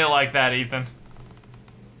gotta say it like that, Ethan?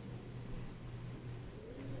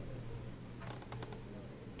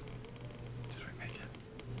 Just remake it.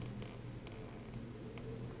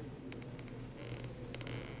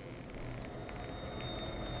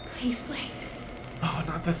 Please, Blake. Oh,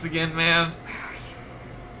 not this again, man.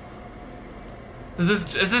 Is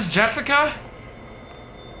this Jessica?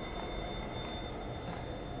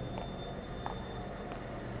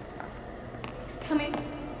 He's coming.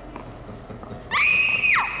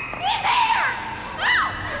 He's here! No!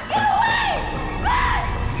 Get away!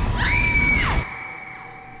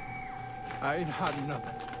 I ain't hiding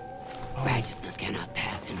nothing. Righteousness cannot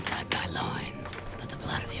pass in blood by loins, but the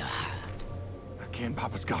blood of your heart. I can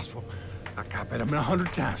Papa's gospel. I copied him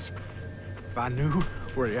 100 times. If I knew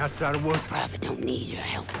where the outsider was... Prophet don't need your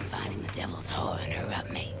help in finding the devil's whore and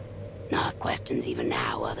corrupt me. North questions even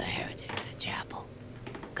now other heretics at chapel.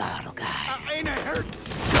 God will guide. I ain't a heretic.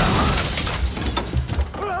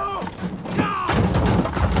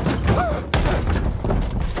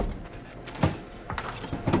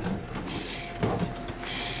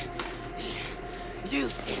 You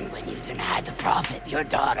sinned when you denied the prophet, your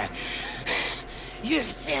daughter. You've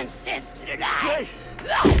sinned since to deny. Please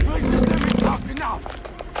just let me talk to now.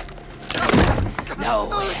 Know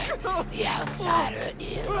where the outsider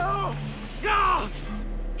is.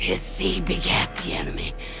 His seed begat the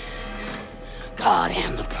enemy. God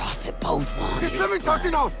and the prophet both want Just his let me talk to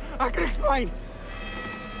blood. now. I can explain.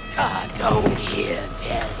 God, don't hear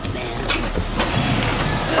dead men.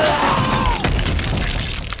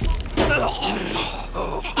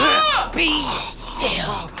 Be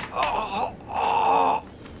still.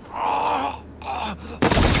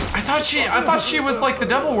 I thought she was like the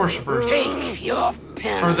devil worshippers. Take your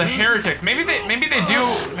pen. Or the heretics. Maybe they do.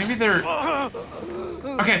 Maybe they're.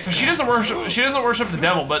 Okay, so she doesn't worship the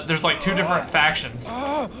devil, but there's like two different factions.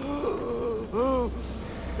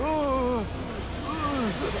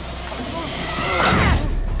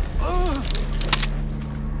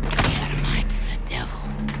 Adamite's the devil.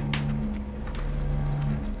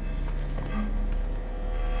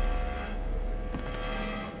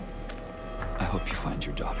 I hope you find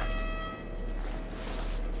your daughter.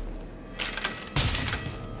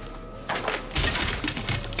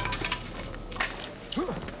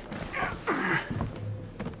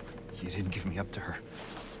 You didn't give me up to her.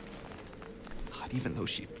 Not even though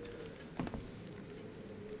she...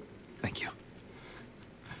 Thank you.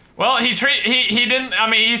 Well, he didn't. I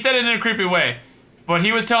mean, he said it in a creepy way, but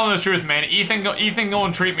he was telling the truth, man. Ethan, go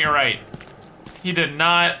and treat me right. He did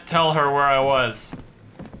not tell her where I was.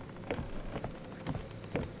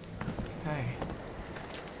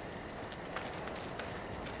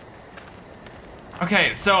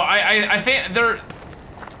 Okay, so I think there.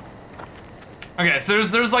 Okay, so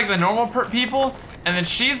there's like the normal people, and then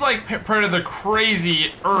she's like part of the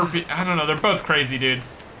crazy I don't know. They're both crazy, dude.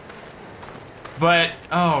 But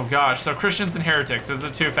oh gosh, so Christians and heretics. Those are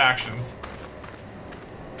the two factions.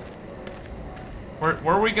 Where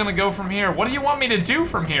are we gonna go from here? What do you want me to do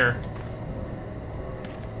from here?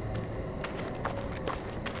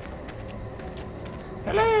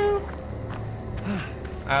 Hello.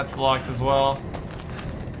 That's locked as well.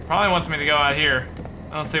 Probably wants me to go out here.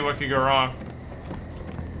 I don't see what could go wrong.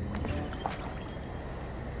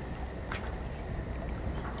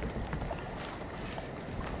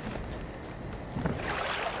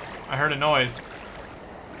 I heard a noise.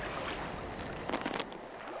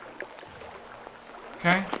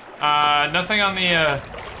 Okay. Nothing on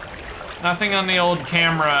the old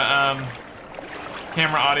camera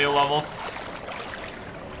audio levels.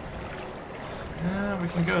 We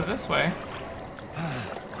can go this way.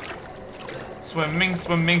 Swimming,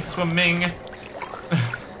 swimming, swimming.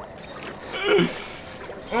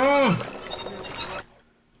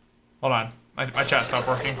 Hold on, my chat stopped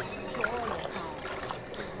working.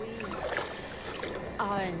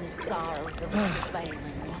 Are in the sorrows of a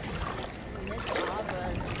failing woman. This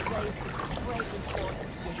harbor is a place of breaking forth of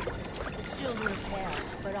yes, the children of hell,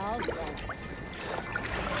 but also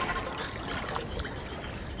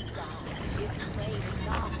God is great and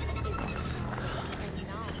God is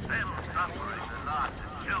Them suffering are not the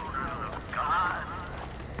children of God.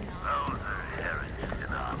 Those are heretics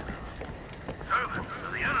in our midst. Servants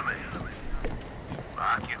of the enemy.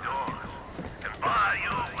 Lock your doors and bar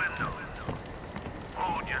your windows.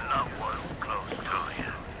 Hold your loved ones close to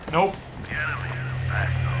you. Nope. The enemy is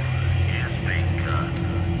back is being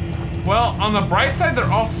cut. Well, on the bright side,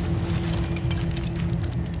 they're off.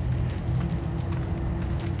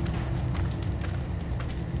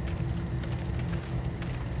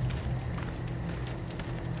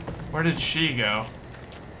 Where did she go?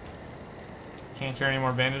 Can't carry any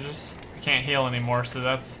more bandages. I can't heal anymore, so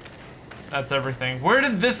that's everything. Where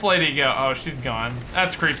did this lady go? Oh, she's gone.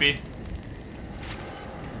 That's creepy.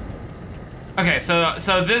 Okay, so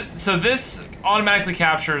this automatically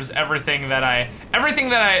captures everything that I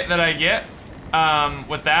get.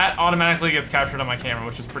 With that automatically gets captured on my camera,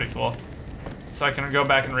 which is pretty cool. So I can go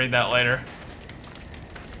back and read that later.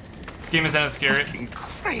 This game isn't as scary. Fucking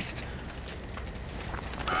Christ.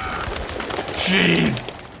 Jeez.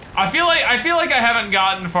 I feel like I haven't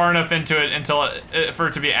gotten far enough into it until for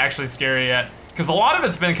it to be actually scary yet. Because a lot of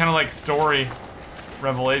it's been kind of like story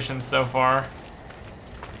revelations so far.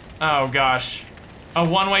 Oh gosh. A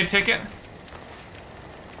one-way ticket?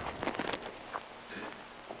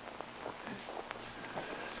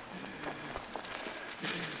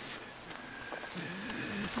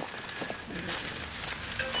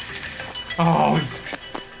 Oh, it's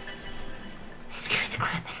scared the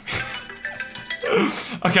crap out of me.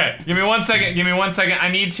 Okay, give me 1 second. Give me 1 second. I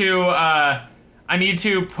need to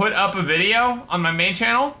put up a video on my main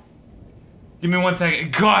channel. Give me 1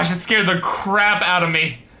 second. Gosh, it scared the crap out of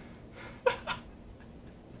me.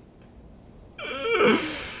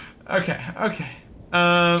 Okay. All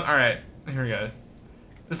right. Here we go.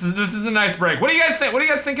 This is a nice break. What do you guys think? What do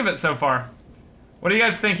you guys think of it so far? What are you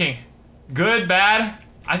guys thinking? Good, bad?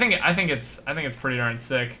 I think it's pretty darn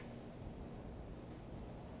sick.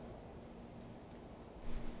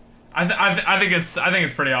 I think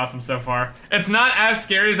it's pretty awesome so far. It's not as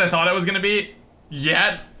scary as I thought it was gonna be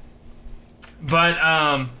yet, But,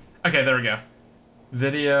 okay, there we go.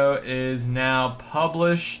 Video is now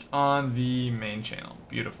published on the main channel.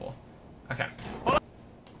 Beautiful. Okay.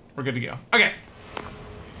 We're good to go. Okay.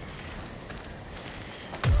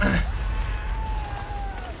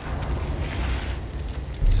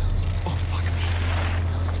 Oh, fuck me.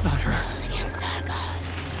 Not her. Against our God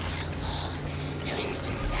shall fall. Their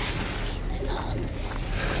infants dashed to pieces all. The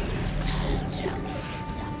woman's child shall be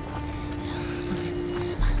picked up.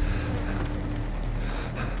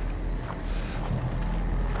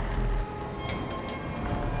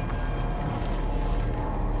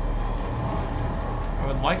 I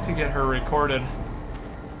would like to get her recorded.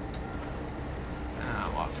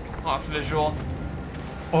 Lost visual.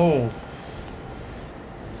 Oh.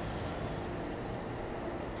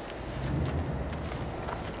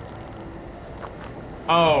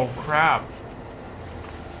 Oh, crap.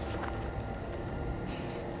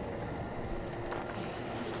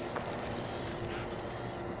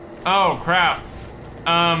 Oh, crap.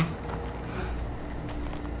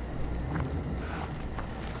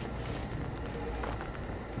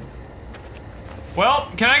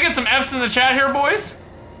 Well, can I get some F's in the chat here, boys?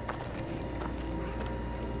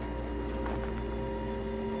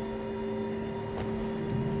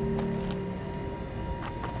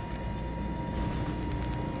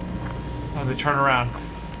 Oh, they turn around.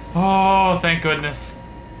 Oh, thank goodness.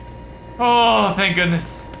 Oh, thank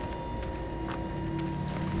goodness.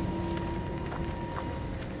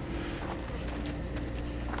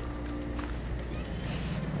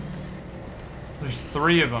 There's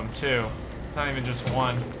 3 of them, too. It's not even just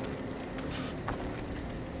one.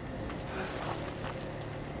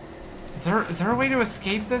 Is there a way to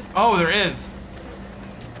escape this? Oh, there is.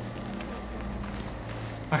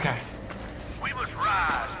 Okay. We must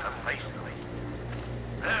rise to face them.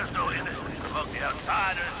 There's no innocence among the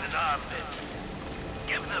outsiders in our midst.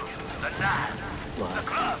 Give them the knife, the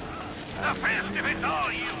club, the fist if it's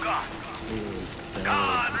all you got.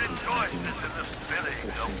 God rejoices in the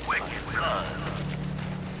spilling of wicked blood.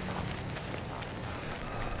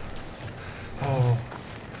 Oh.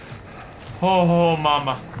 Oh,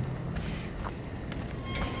 mama.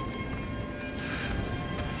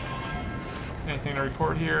 Anything to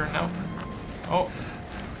record here? No. Oh.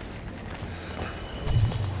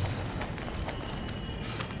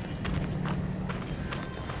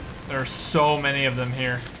 There are so many of them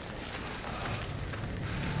here.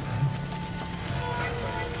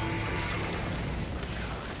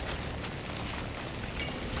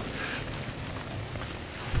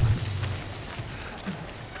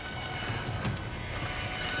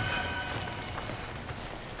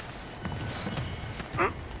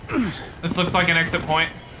 This looks like an exit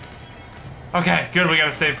point. Okay, good, we got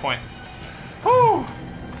a save point. Woo!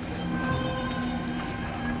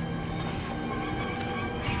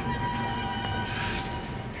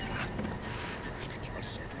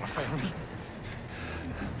 My family.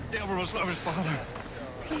 Devil must love his father.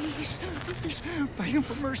 Please, please, beg him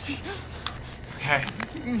for mercy. Okay.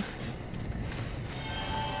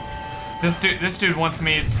 This dude wants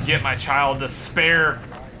me to get my child to spare.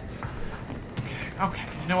 Okay.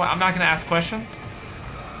 You know what? I'm not gonna ask questions.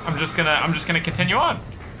 I'm just gonna continue on.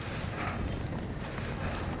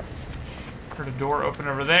 Heard a door open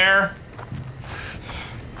over there.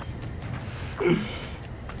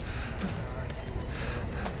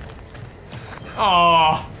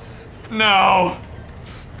 Oh no!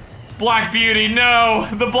 Black Beauty, no!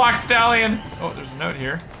 The Black Stallion. Oh, there's a note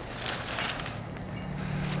here.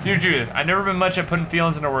 Dear Judith, I've never been much at putting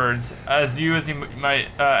feelings into words. As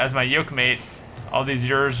my yoke mate, all these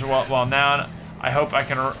years, well now, I hope I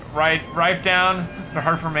can write down. They're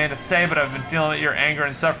hard for a man to say, but I've been feeling your anger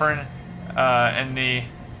and suffering, and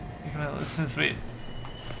since we.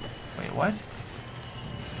 Wait, what?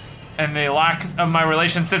 And the lack of my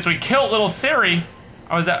relation since we killed little Sari.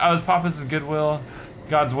 I was Papa's goodwill,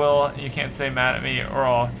 God's will. You can't say mad at me, or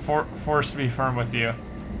I'll forced to be firm with you.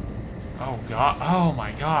 Oh God! Oh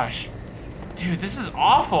my gosh, dude, this is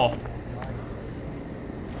awful.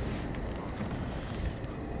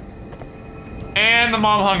 And the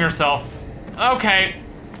mom hung herself. Okay.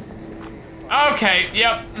 Okay,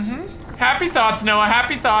 yep. Happy thoughts, Noah,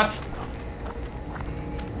 happy thoughts.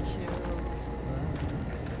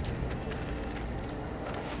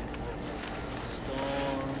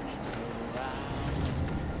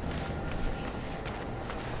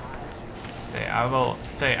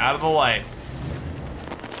 Stay out of the light.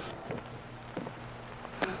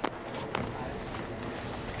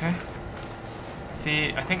 Okay.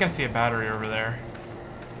 See, I think I see a battery over there.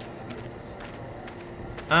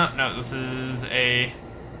 Oh, no, this is a...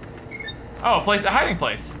 Oh, a hiding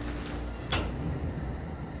place.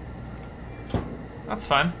 That's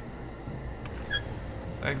fun.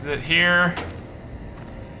 Let's exit here.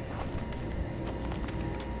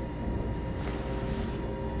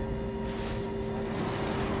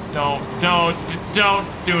 Don't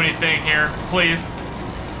do anything here, please.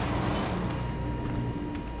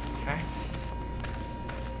 Okay.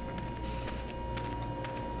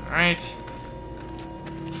 All right.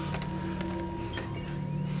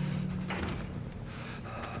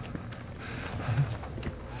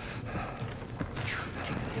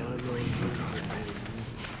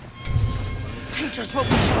 Teach us what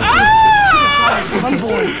we shall do.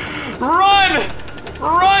 Run!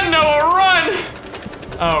 Run, Noah, run!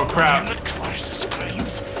 Oh crap.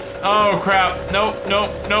 Oh crap. Nope.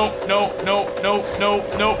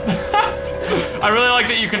 I really like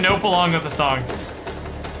that you can nope along with the songs.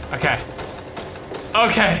 Okay.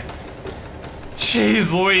 Okay.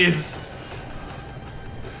 Jeez Louise.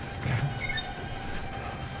 Okay.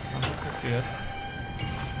 Let's see this.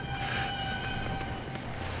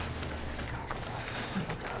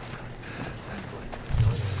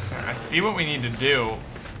 I see what we need to do,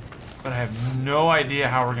 but I have no idea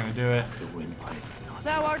how we're gonna do it.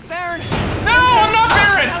 Thou art Baron. No, I'm not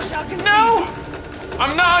Baron. No,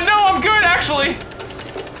 I'm not. No, I'm good actually.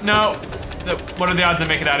 No. What are the odds I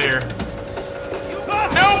make it out of here?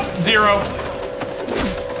 Nope, 0.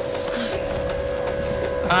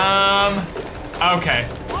 Okay.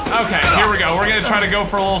 Okay, here we go. We're gonna try to go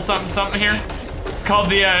for a little something here. It's called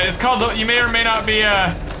the. You may or may not be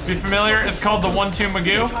familiar. It's called the 1-2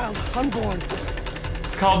 Magoo. Unborn.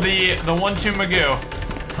 It's called the 1-2 Magoo.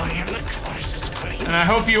 I am the crisis craze. And I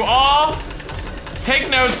hope you all take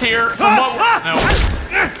notes here from what. No.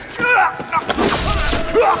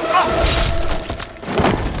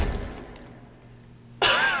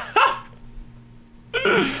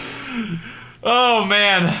 Oh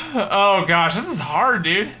man. Oh gosh, this is hard,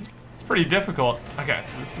 dude. It's pretty difficult. Okay,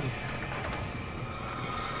 so this is.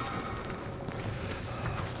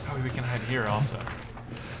 Oh, we can hide here also.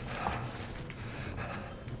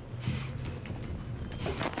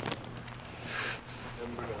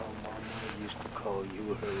 Remember how Mama used to call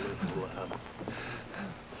you her little lamb?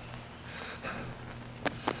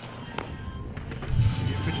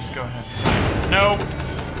 Maybe if we just go ahead. Nope.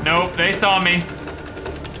 Nope, they saw me.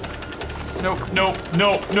 Nope.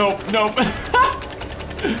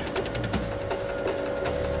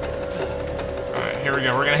 Alright, here we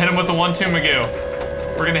go. We're gonna hit him with the 1-2 Magoo.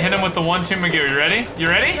 We're gonna hit him with the 1-2 Magoo. You ready? You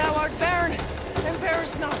ready? Thou art barren,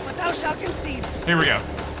 embarrass not, but thou shalt conceive. Here we go.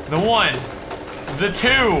 The 1, the 2.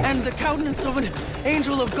 And the countenance of an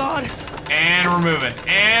angel of God. And we're moving.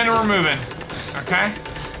 And we're moving. Okay.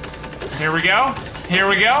 Here we go. Here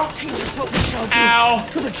we go. Teach us what we shall do. Ow.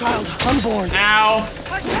 To the child unborn. Ow.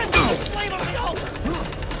 Attend to the flame of the altar.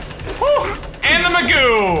 Whew. And the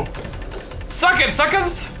Magoo. Suck it,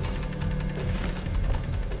 suckers.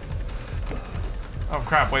 Oh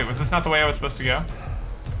crap, wait, was this not the way I was supposed to go?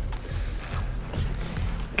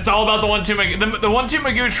 It's all about the 1-2 Magoo. The 1-2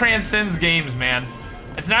 Magoo transcends games, man.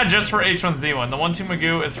 It's not just for H1Z1. The 1-2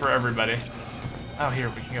 Magoo is for everybody. Oh, here,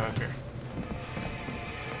 we can go up here.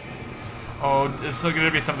 Oh, there's still gonna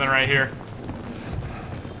be something right here.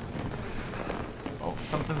 Oh,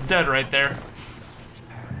 something's dead right there.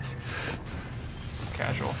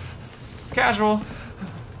 Casual. It's casual.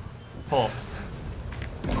 Pull.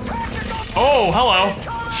 Oh, hello.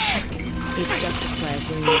 It's just a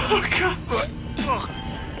pleasure. Oh, God.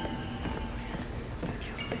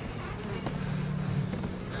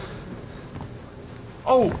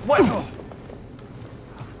 Oh, what?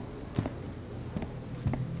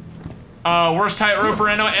 Worst tightroper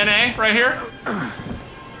in NA right here.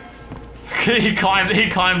 He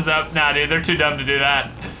climbs up. Nah, dude, they're too dumb to do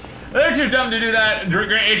that. They're too dumb to do that.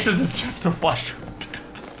 Grant H's is just a flush.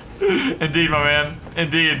 Indeed, my man.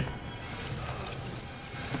 Indeed.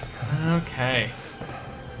 Okay.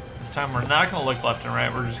 This time we're not gonna look left and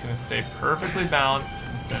right. We're just gonna stay perfectly balanced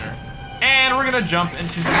in the center. And we're gonna jump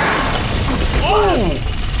into the... Oh!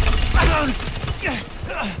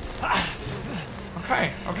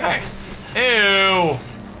 Okay, okay. Ew.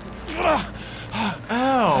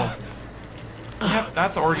 Oh. Yep,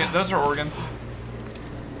 that's organ. Those are organs.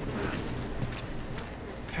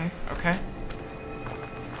 Okay, okay.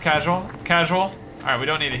 It's casual. It's casual. All right, we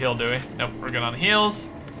don't need a heal, do we? Nope, we're good on the heals.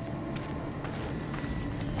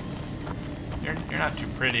 You're not too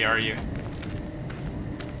pretty, are you?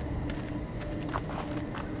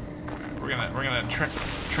 We're gonna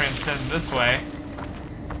transcend this way.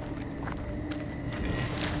 Let's see.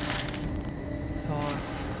 So,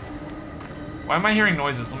 why am I hearing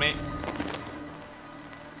noises? Let me.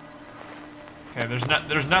 Okay,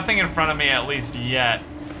 there's nothing in front of me at least yet.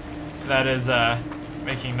 That is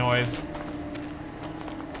making noise.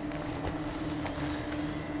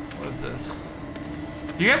 What is this?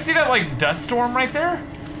 You guys see that like dust storm right there?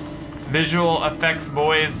 Visual effects,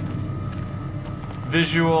 boys.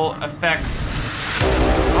 Visual effects.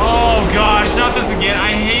 Oh gosh, not this again.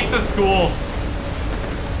 I hate the school.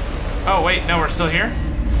 Oh wait, no, we're still here?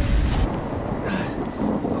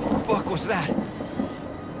 What the fuck was that?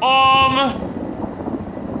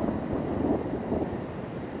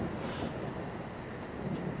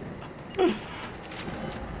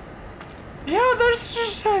 Yeah, there's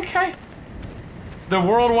just, okay. The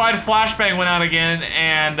worldwide flashbang went out again,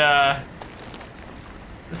 and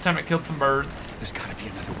this time it killed some birds. There's gotta be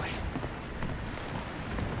another way.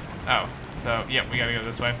 Oh, so, yep, we gotta go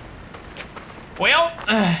this way. Well,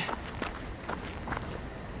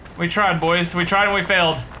 we tried, boys. We tried and we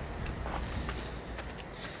failed.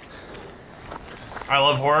 I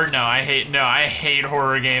love horror. No, I hate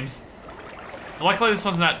horror games. Luckily, this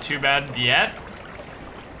one's not too bad yet.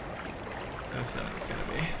 I feel like it's gonna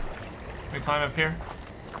be. Can we climb up here?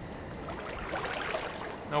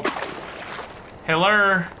 Nope.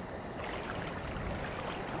 Hello.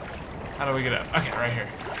 How do we get up? Okay, right here.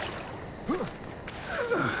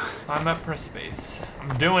 Climb up, press space.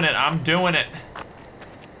 I'm doing it. I'm doing it.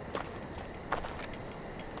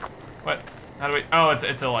 What? How do we? Oh,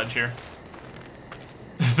 it's a ledge here.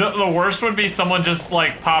 The worst would be someone just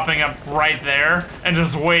like popping up right there and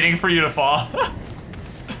just waiting for you to fall.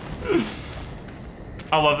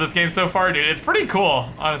 I love this game so far, dude. It's pretty cool,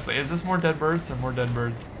 honestly. Is this more dead birds or more dead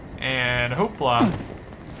birds? And hoopla.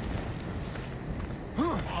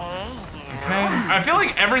 Okay. I feel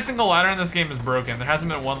like every single ladder in this game is broken. There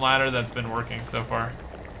hasn't been one ladder that's been working so far.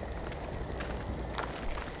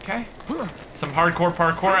 Okay. Some hardcore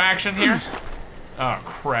parkour action here. Oh,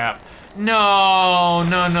 crap. No,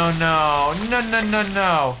 no, no, no. No, no, no,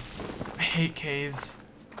 no. I hate caves.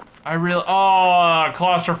 I really, oh,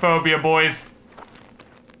 claustrophobia, boys.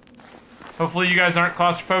 Hopefully you guys aren't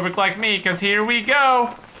claustrophobic like me, because here we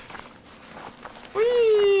go.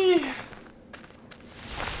 Whee!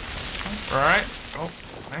 All right. Oh,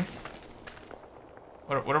 nice.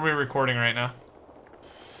 What are we recording right now?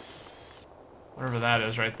 Whatever that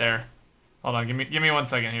is right there. Hold on, give me 1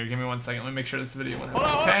 second here. Give me 1 second. Let me make sure this video went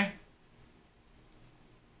okay.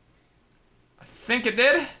 I think it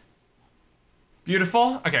did.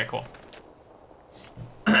 Beautiful. Okay, cool.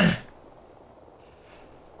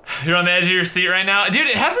 You're on the edge of your seat right now. Dude,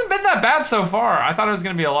 it hasn't been that bad so far. I thought it was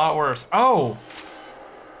gonna be a lot worse. Oh.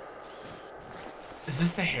 Is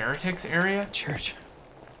this the heretics area? Church.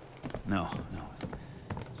 No, no.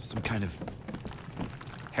 It's some kind of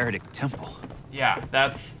heretic temple. Yeah,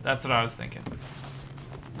 that's what I was thinking.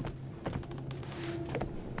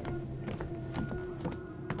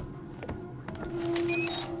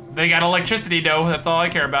 They got electricity, though. That's all I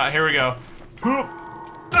care about. Here we go.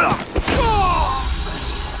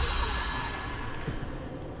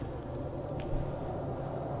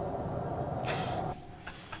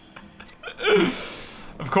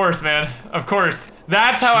 Of course, man. Of course.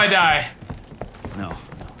 That's how I die. No.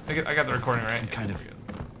 I got the recording right. Some kind of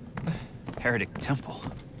heretic temple.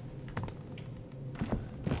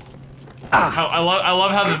 I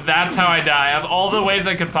love how that's how I die. Of all the ways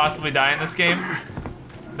I could possibly die in this game,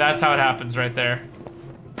 that's how it happens right there.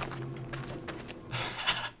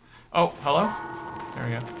 Oh, hello? There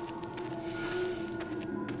we go.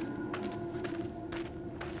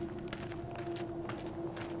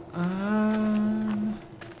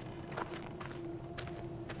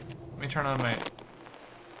 Let me turn on my. I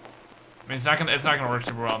mean, it's not gonna work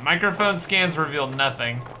super well. Microphone scans reveal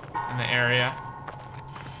nothing in the area.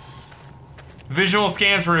 Visual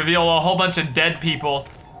scans reveal a whole bunch of dead people.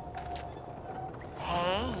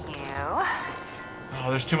 Hey, you. Oh,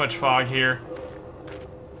 there's too much fog here.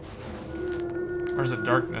 Or is it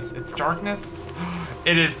darkness? It's darkness?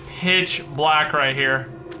 It is pitch black right here.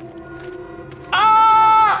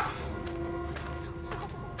 Ah!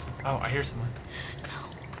 Oh, I hear someone. No.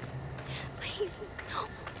 Please, no.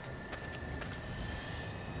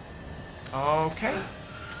 Okay.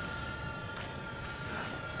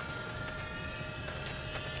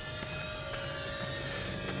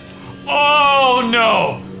 Oh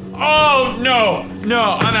no! Oh no!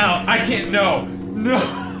 No, I'm out. I can't. No. No.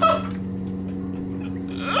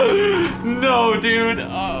 No, dude.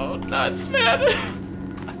 Oh, nuts, man.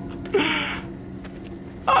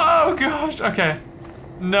 Oh gosh. Okay.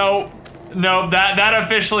 No. No, that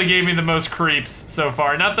officially gave me the most creeps so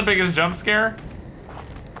far. Not the biggest jump scare.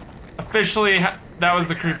 Officially, that was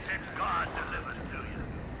the creep.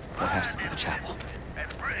 That has to be the chapel.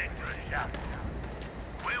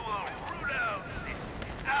 We will root out the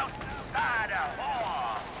outside of all.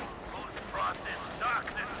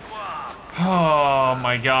 Oh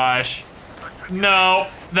my gosh. No,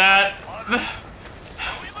 that...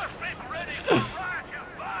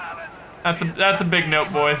 That's a big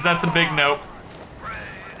nope, boys. That's a big nope.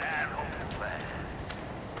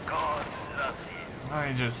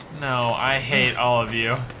 I hate all of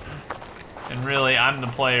you. And really, I'm the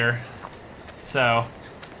player. So,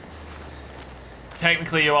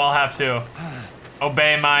 technically you all have to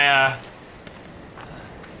obey my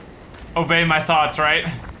thoughts, right?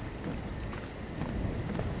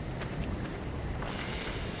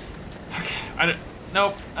 Okay,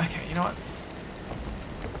 nope. Okay, you know what?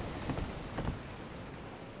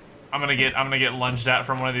 I'm gonna get lunged at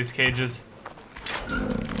from one of these cages.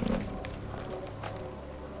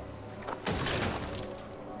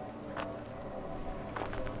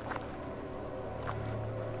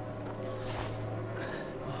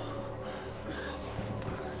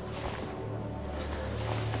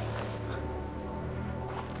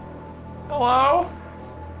 Hello?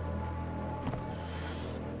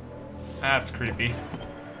 That's creepy.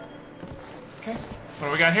 Okay, what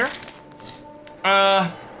do we got here?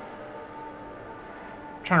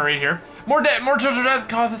 Trying to read here. More children dead.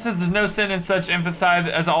 Cawthon says there's no sin in such infanticide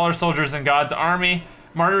as all our soldiers in God's army.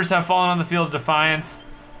 Martyrs have fallen on the field of defiance.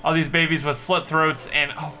 All these babies with slit throats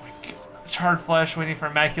and oh my god, charred flesh waiting for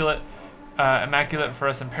immaculate for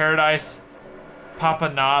us in paradise. Papa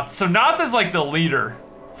Noth. So Noth is like the leader,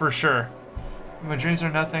 for sure. My dreams are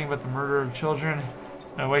nothing but the murder of children.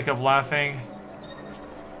 I wake up laughing.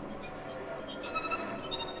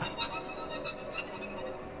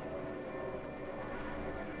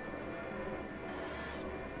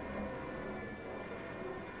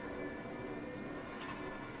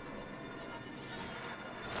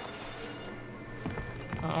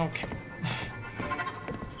 Okay.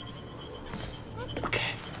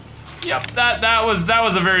 Okay. Yep, that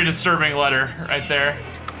was a very disturbing letter right there.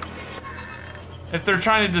 If they're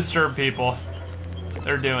trying to disturb people,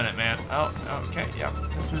 they're doing it, man. Oh, okay, yep.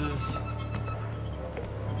 This is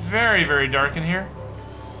very, very dark in here.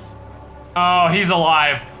 Oh, he's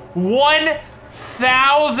alive.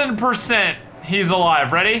 1000% he's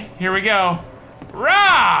alive. Ready? Here we go.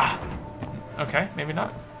 Rah! Okay, maybe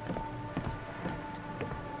not.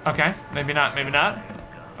 Okay, maybe not, maybe not.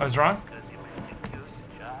 I was wrong.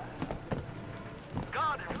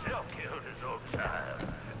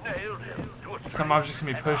 Some objects can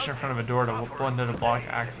be pushed in front of a door to blend to block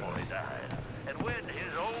access.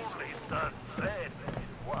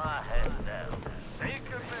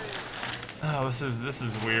 Oh, this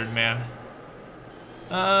is weird, man.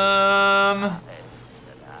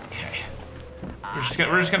 Okay.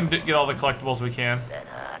 We're just gonna get all the collectibles we can.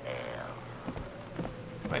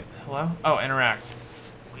 Wait, hello? Oh, interact.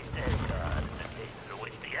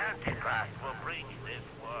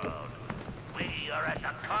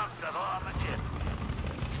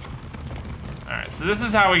 All right, so this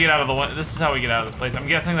is how we get out of this place. I'm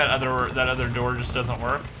guessing that other door just doesn't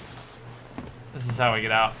work. This is how we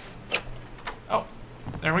get out. Oh,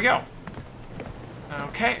 there we go.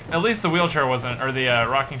 Okay, at least the wheelchair wasn't, or the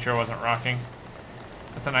rocking chair wasn't rocking.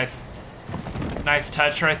 That's a nice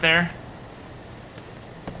touch right there.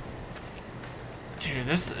 Dude,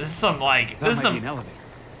 this is some like this is some. An elevator.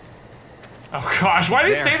 Oh gosh, why did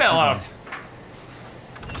you say that loud?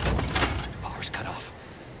 Power's cut off.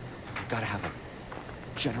 We've got to have a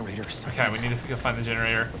generator. Okay, we need to go find the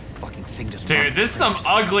generator. Fucking thing doesn't. Dude, this is some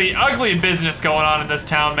ugly business going on in this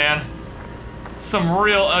town, man. Some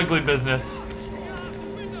real ugly business.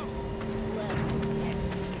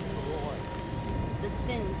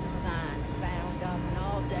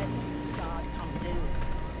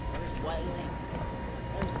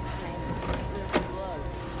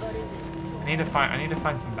 I need to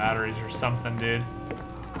find some batteries or something, dude.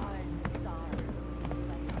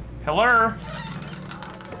 Hello?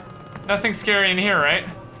 Nothing scary in here, right?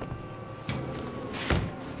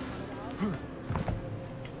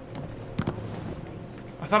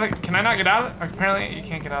 I thought can I not get out of it? Apparently you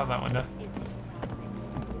can't get out of that window.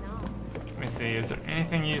 Let me see, is there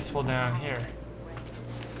anything useful down here?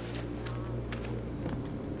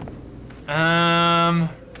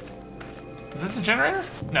 Is this a generator?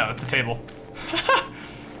 No, it's a table.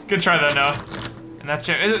 Good try though, Noah. And that's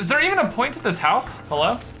is there even a point to this house?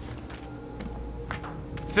 Hello?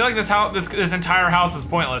 I feel like this entire house is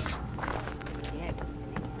pointless.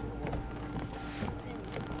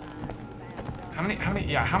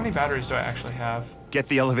 How many batteries do I actually have? Get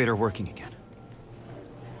the elevator working again.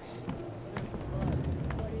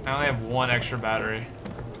 I only have one extra battery.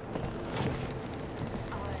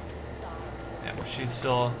 Yeah, she's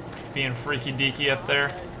still being freaky deaky up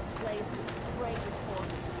there.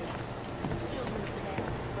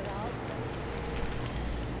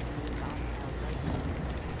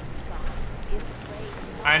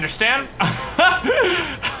 I understand.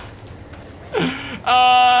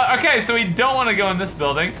 Okay, so we don't want to go in this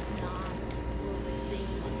building.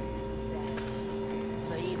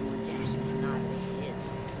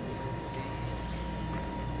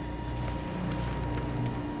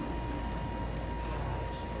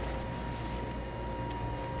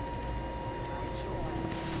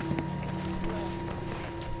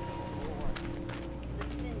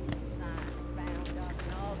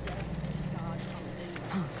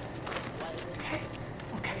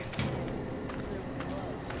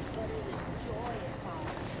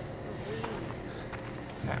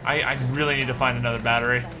 I really need to find another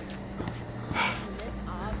battery.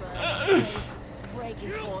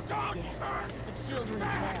 Breaking forth, yes, the children of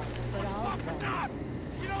hell, but also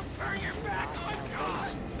You don't turn your back on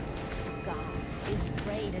God! God is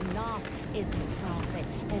great, and naught is his prophet,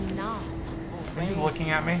 and naught Are you looking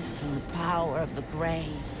at me? from the power of the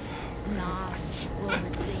grave. Naught will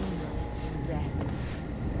redeem us from death,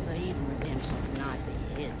 for even redemption cannot be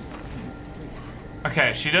hidden from the split eye.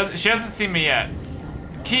 Okay, she hasn't seen me yet.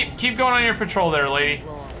 Keep going on your patrol there, lady.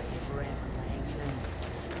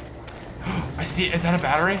 I see. Is that a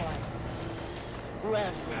battery?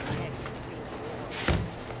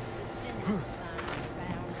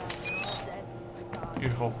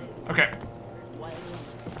 Beautiful. Okay.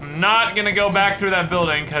 I'm not gonna go back through that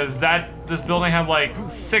building because this building had like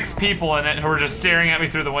 6 people in it who were just staring at me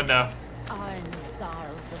through the window.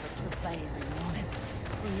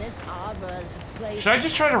 Should I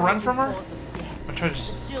just try to run from her? Or try to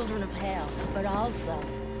Children of hell, but also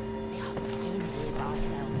the opportunity of our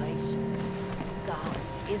salvation. God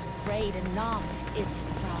is great, and naught is his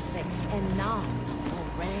prophet, and naught will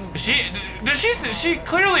reign. She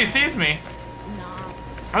clearly sees me.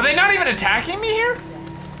 Are they not even attacking me here?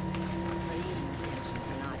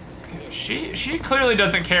 She clearly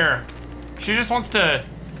doesn't care. She just wants to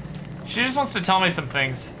tell me some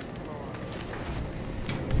things.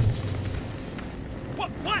 What?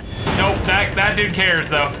 Nope, that dude cares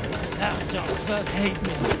though. Thou dost but hate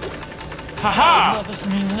me. Haha! Lovest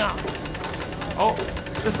me not. Oh,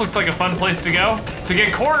 this looks like a fun place to go. To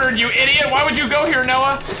get cornered, you idiot! Why would you go here,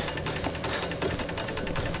 Noah?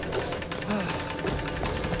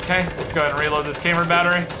 Okay, let's go ahead and reload this camera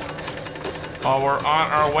battery. Oh, we're on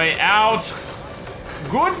our way out.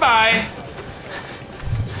 Goodbye.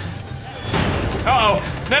 Uh-oh.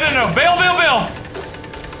 No. Bail.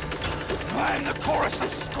 I'm the chorus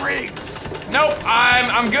of screams. Nope,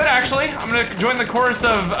 I'm good actually. I'm gonna join the chorus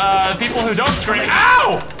of people who don't scream.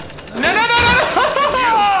 Ow! No!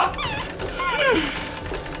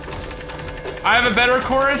 I have a better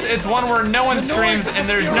chorus. It's one where no one screams and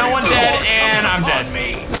there's no one dead and I'm dead.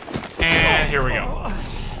 And here we go.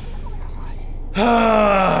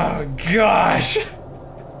 Oh gosh.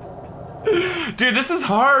 Dude, this is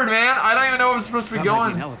hard, man. I don't even know where I'm supposed to be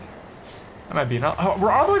going. That might be an elevator. Oh,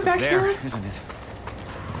 we're all the way back here? Isn't it?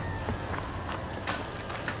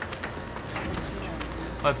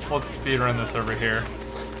 Let's speedrun this over here.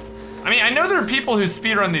 I mean, I know there are people who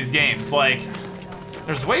speedrun these games. Like,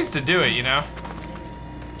 there's ways to do it, you know?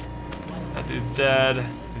 That dude's dead.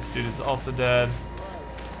 This dude is also dead.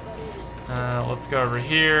 Let's go over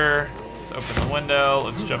here. Let's open the window.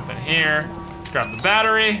 Let's jump in here. Let's grab the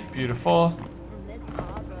battery. Beautiful.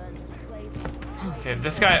 Okay,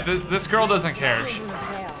 this girl doesn't care.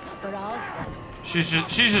 She's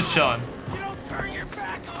just chilling.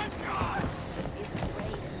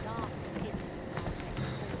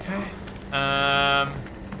 Okay.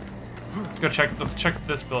 Let's check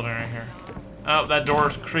this building right here. Oh, that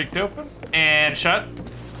door's creaked open and shut.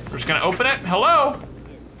 We're just gonna open it. Hello.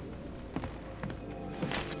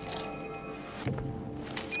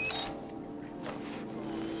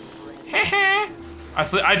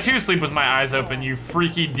 I too sleep with my eyes open, you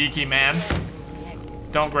freaky deaky man.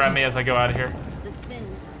 Don't grab me as I go out of here. The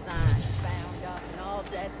sins of Zion bound up, and all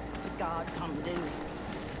debts to God come due.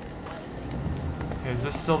 Okay, is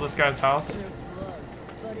this still this guy's house?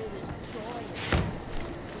 But it is joyous.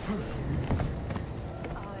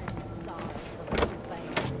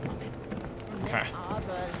 Okay.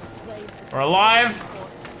 We're alive.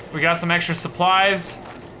 We got some extra supplies.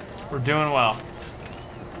 We're doing well.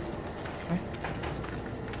 Okay.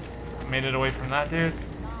 Made it away from that dude.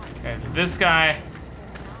 Okay, this guy.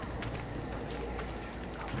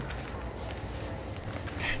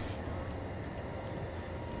 Okay.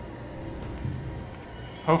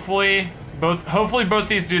 Hopefully both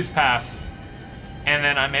these dudes pass. And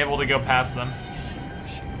then I'm able to go past them.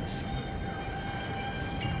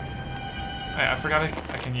 I forgot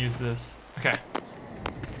I can use this. Okay.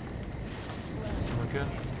 So we're good.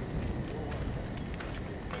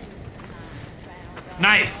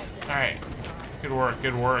 Nice. All right. Good work.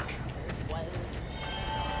 Good work.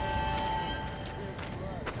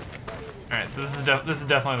 All right. So this is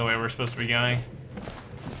definitely the way we're supposed to be going.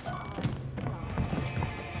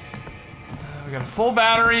 We got a full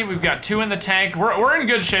battery. We've got 2 in the tank. We're in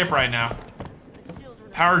good shape right now.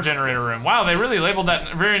 Power generator room. Wow, they really labeled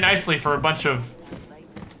that very nicely for a bunch of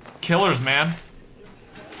killers, man.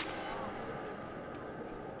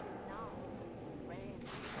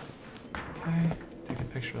 Okay, take a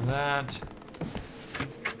picture of that.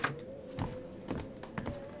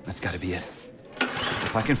 That's gotta be it.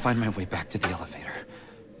 If I can find my way back to the elevator.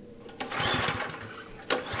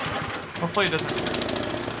 Hopefully it doesn't.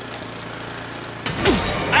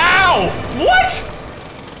 Ow! What?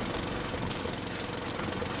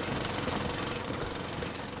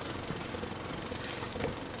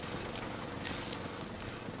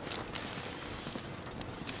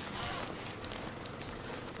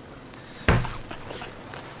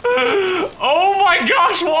 Oh my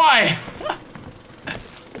gosh, why?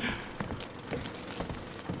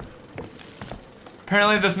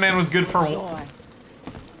 Apparently this man was good for...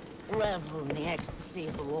 Revel in the ecstasy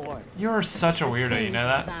of the Lord. You're such a weirdo, you know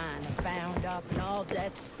that? Bound up and all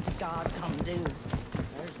debts to God come due.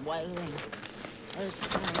 There's wailing, there's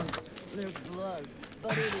pain, there's blood,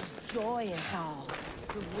 but it is joyous all.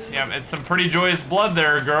 Yeah, it's some pretty joyous blood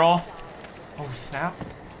there, girl. Oh, snap.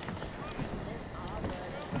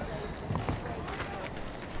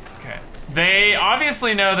 Okay. They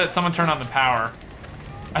obviously know that someone turned on the power.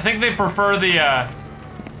 I think they prefer the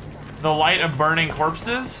light of burning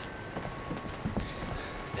corpses.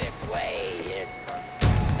 This way is for...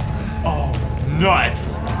 Oh,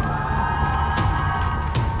 nuts.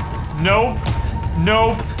 Nope.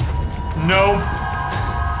 Nope. Nope.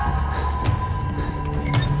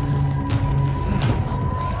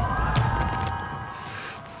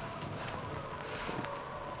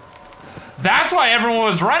 That's why everyone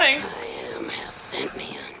was running. I am hath sent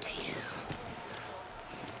me unto you.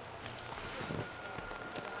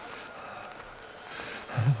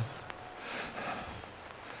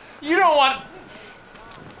 You don't want...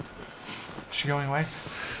 Is she going away?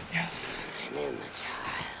 Yes. And then the child.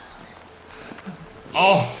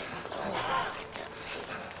 Oh.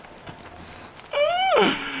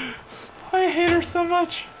 I hate her so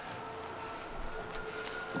much.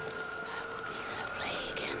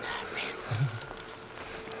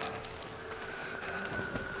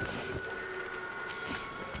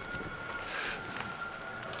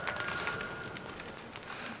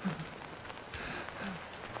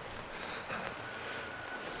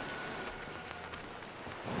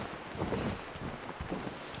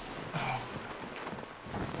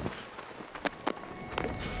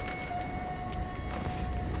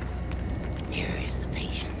 Here is the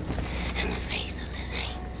patience and the faith of the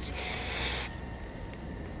saints.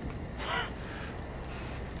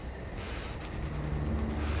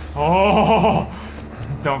 Oh,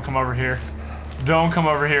 don't come over here. Don't come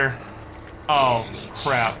over here. Oh,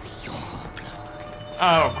 crap.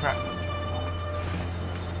 Oh, crap.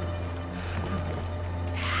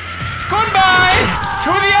 Goodbye!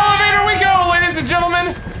 To the elevator we go, ladies and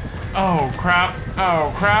gentlemen. Oh, crap.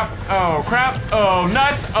 Oh, crap. Oh, crap. Oh,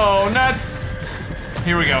 nuts. Oh, nuts.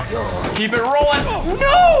 Here we go. Keep it rolling.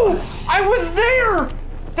 No! I was there!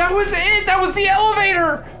 That was it. That was the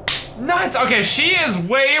elevator. Nuts. Okay, she is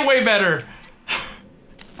way, way better.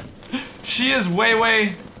 She is way,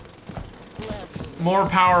 way more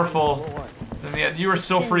powerful than the... You are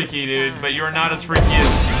still freaky, dude, but you are not as freaky as...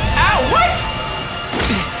 Ow, what?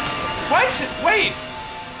 What? Wait.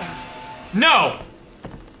 No.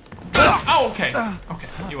 Oh, okay. Okay,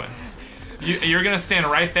 you win. You're gonna stand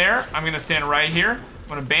right there. I'm gonna stand right here.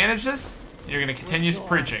 I'm gonna bandage this. You're gonna continue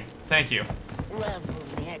preaching. Thank you.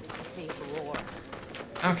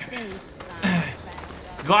 Okay.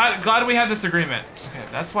 Glad we had this agreement. Okay,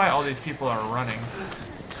 that's why all these people are running.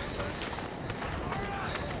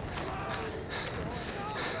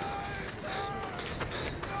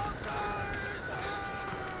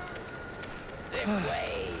 This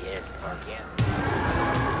way is forgiven.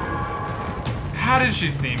 How did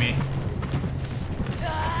she see me?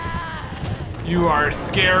 You are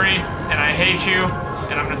scary, and I hate you,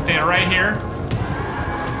 and I'm gonna stand right here.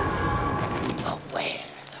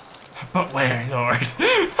 But where, Lord?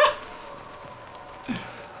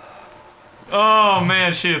 Oh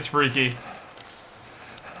man, she is freaky.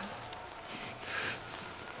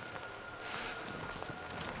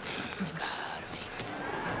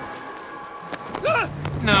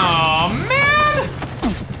 No, man!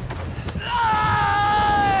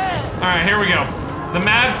 Alright, here we go. The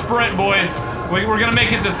mad sprint, boys. We're gonna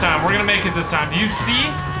make it this time. We're gonna make it this time. Do you see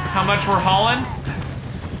how much we're hauling?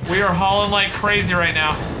 We are hauling like crazy right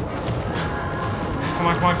now. Come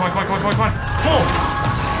on, come on, come on, come on, come on, come on, come on. Pull!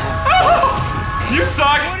 Oh, you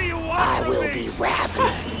suck! I will be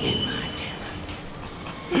ravenous in my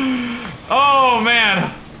Oh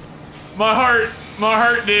man. My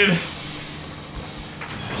heart, dude.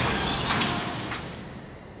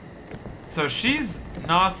 So she's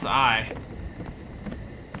Noth's eye.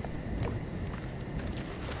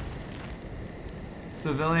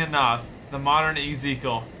 Civilian Noth, the modern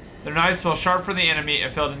Ezekiel. Their knives fell sharp for the enemy.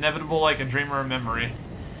 It felt inevitable like a dream or a memory.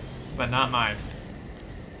 But not mine.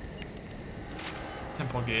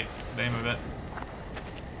 Temple Gate, that's the name of it.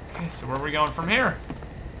 Okay, so where are we going from here?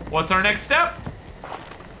 What's our next step?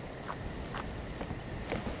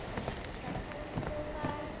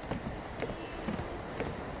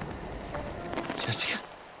 Jessica.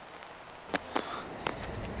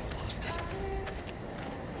 I've lost it.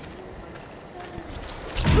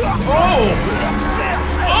 Oh!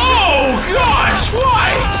 Oh gosh, why?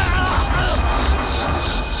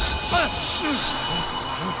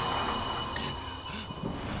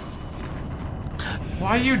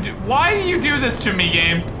 Why do you do this to me,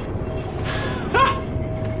 game?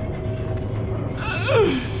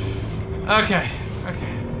 Okay.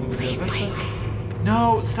 Please, Blake.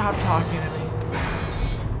 No, stop talking to me.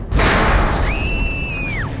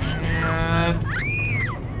 And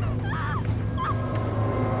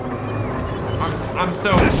I'm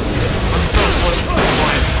so flippant.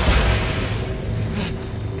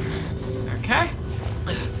 Okay.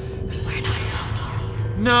 We're not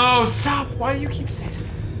alone. No, stop. Why do you keep saying that?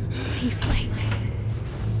 Please, Blake.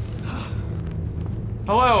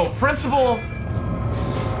 Hello, Principal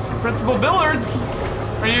Billards.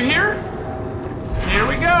 Are you here? Here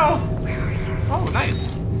we go. Where are you? Oh,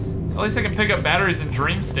 nice. At least I can pick up batteries in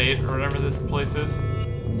Dream State or whatever this place is.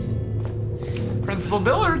 Principal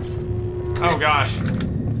Billards. Oh gosh.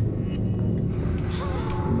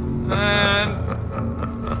 And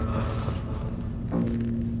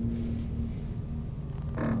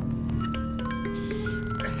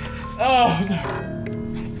oh no.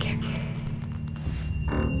 I'm scared.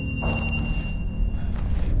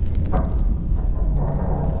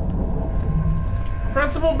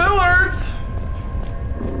 Principal Billards.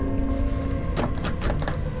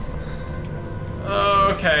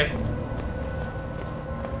 Okay.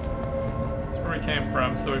 That's where we came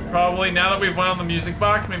from. So we probably, now that we've went on the music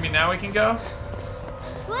box, maybe now we can go.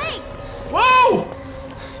 Blake! Whoa!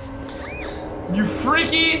 You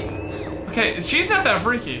freaky. Okay, she's not that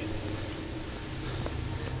freaky.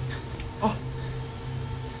 Oh.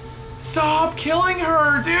 Stop killing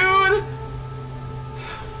her, dude!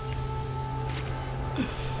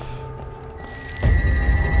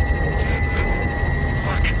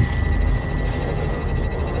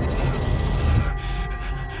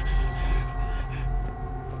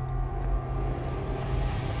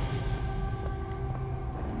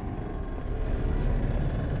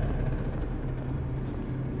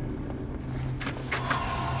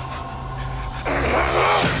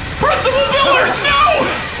 Principal Billards, no!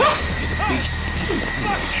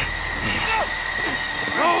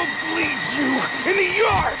 I'll bleed you in the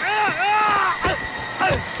yard!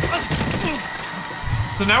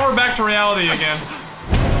 So now we're back to reality again.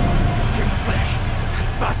 It's in the flesh.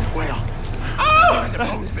 That's massive whale. Oh! And the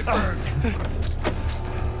bones been burned.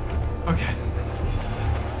 Okay.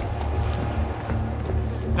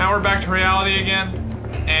 Now we're back to reality again.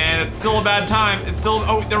 And it's still a bad time. It's still,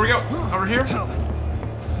 oh, there we go. Over here.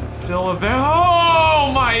 It's still a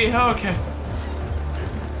oh my, okay.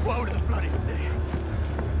 Woe to the bloody city.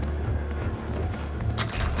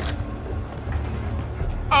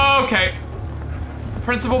 Okay.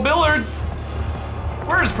 Principal Billards.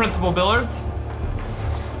 Where is Principal Billards?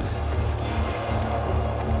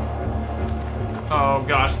 Oh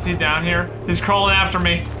gosh, is he down here? He's crawling after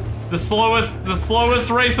me. The slowest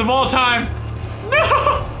race of all time.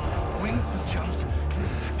 No!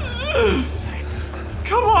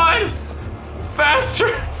 Come on! Faster!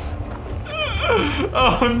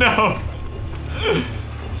 Oh no!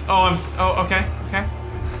 Oh, okay,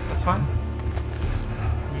 that's fine.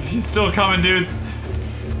 He's still coming, dudes.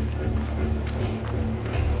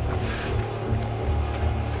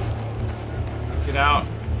 Get out,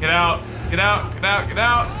 get out, get out, get out, get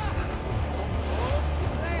out.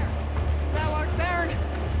 Thou art barren,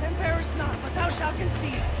 and perish not, but thou shalt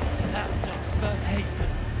conceive. Thou dost but hate me.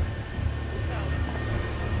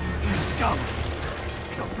 Scum!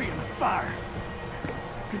 Shall be in the fire.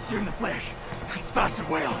 Consume the flesh. That's massive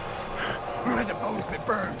whale. And the bones been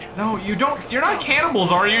burned. No, you don't. You're not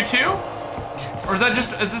cannibals, are you too? Or is that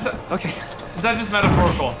just? Is this? Okay. Is that just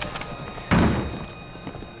metaphorical?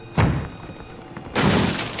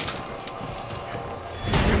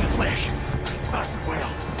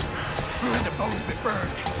 Bones been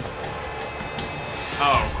burned.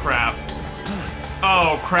 Oh crap.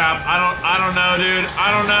 Oh crap. I don't know, dude.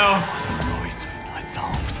 I don't know. What's the noise of my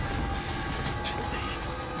songs to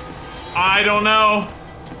cease? I don't know.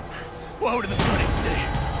 Woe to the bloody city.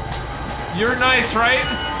 You're nice, right?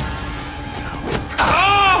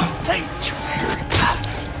 Oh! Sanctuary.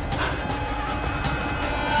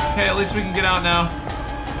 Okay, at least we can get out now.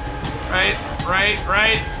 Right.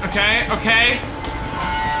 Okay.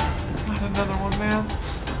 Not another one, man.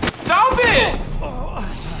 Stop it!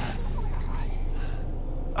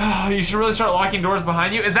 Oh, you should really start locking doors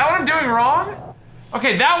behind you. Is that what I'm doing wrong?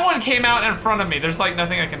 Okay, that one came out in front of me. There's like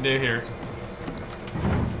nothing I can do here.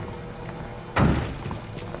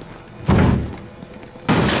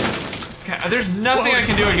 Okay, there's nothing I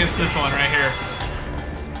can do against this one right here.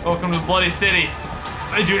 Welcome to the bloody city.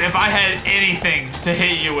 Dude, if I had anything to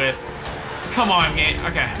hit you with. Come on, game.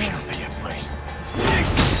 Okay.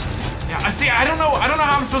 Yeah, I see. I don't know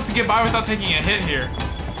how I'm supposed to get by without taking a hit here.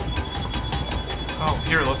 Oh,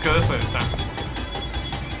 here, let's go this way this time.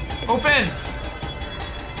 Open!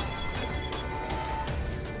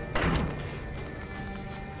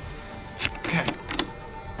 Okay.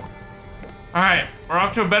 Alright, we're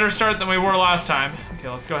off to a better start than we were last time. Okay,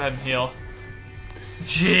 let's go ahead and heal.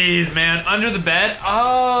 Jeez, man, under the bed?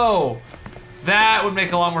 Oh! That would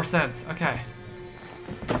make a lot more sense. Okay.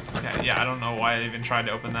 Okay, yeah, I don't know why I even tried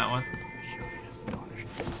to open that one.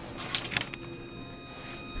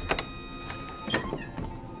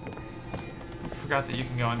 I forgot that you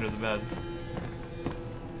can go under the beds.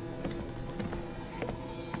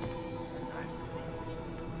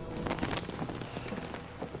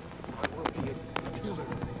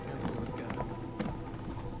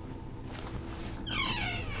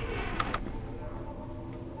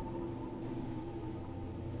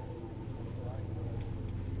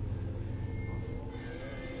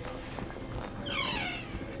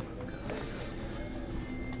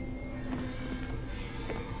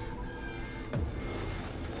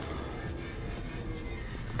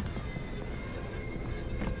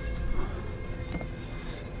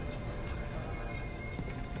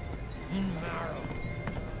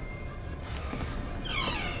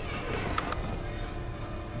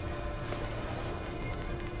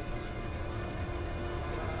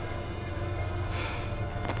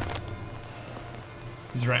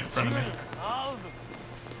 He's right in front of me.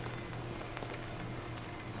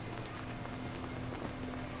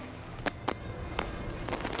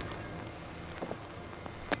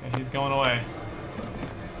 Okay, he's going away.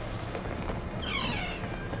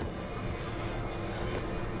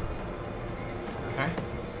 Okay.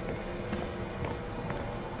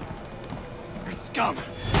 You're scum.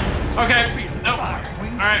 Okay. Nope.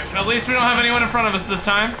 Alright, at least we don't have anyone in front of us this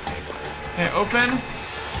time. Okay, open.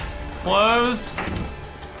 Close.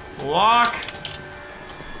 Lock.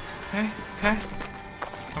 Okay.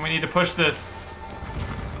 And we need to push this.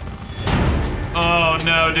 Oh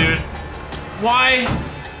no, dude. Why?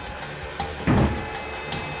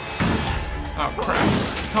 Oh crap.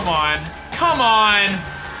 Come on.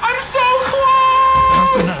 I'm so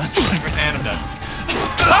close! And I'm done.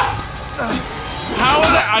 How is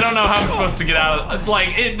that? I don't know how I'm supposed to get out of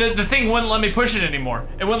like the thing wouldn't let me push it anymore.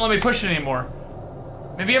 It wouldn't let me push it anymore.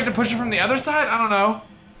 Maybe you have to push it from the other side? I don't know.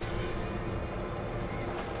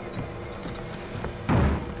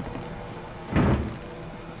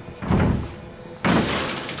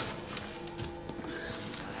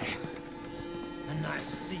 A nice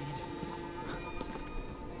seed.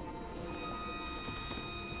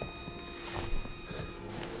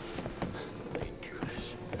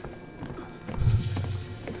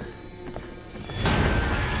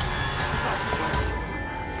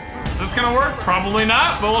 Is this gonna work? Probably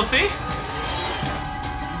not, but we'll see.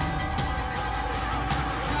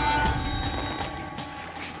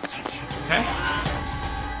 Okay.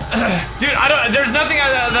 Dude, there's nothing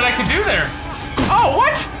that I could do there. Oh,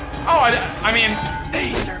 what? Oh, I mean.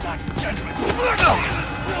 These are my judgments.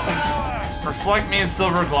 Reflect me in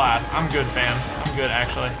silver glass. I'm good, fam. I'm good,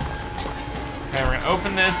 actually. Okay, we're gonna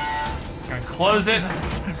open this. We're gonna close it.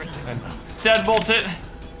 And deadbolt it.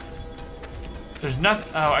 There's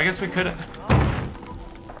nothing. Oh, I guess we could.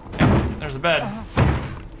 Yeah, there's a bed.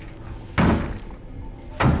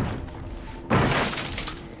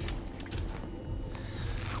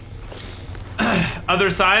 Other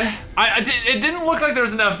side. It didn't look like there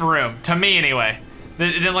was enough room. To me, anyway.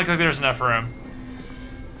 It didn't look like there was enough room.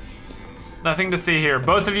 Nothing to see here.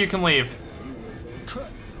 Both of you can leave.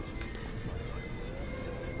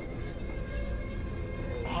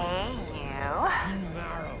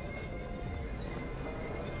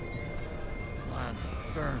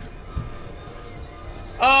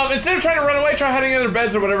 Hey, you. Instead of trying to run away, try hiding in their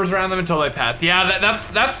beds or whatever's around them until they pass. Yeah,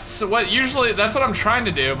 that's what I'm trying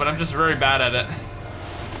to do, but I'm just very bad at it.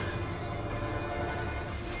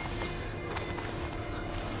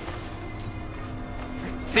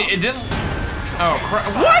 See, it didn't. Oh crap!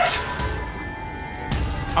 What?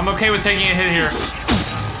 I'm okay with taking a hit here.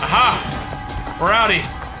 Aha! We're outie.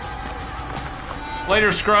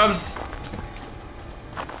 Later, scrubs.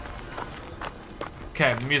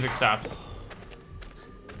 Okay, the music stopped.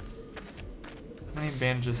 How many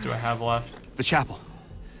bandages do I have left? The chapel.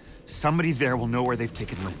 Somebody there will know where they've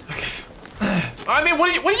taken Lynn. Okay. I mean,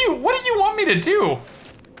 what do you want me to do?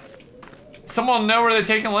 Someone know where they're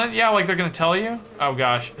taking Lynn? Yeah, like they're gonna tell you? Oh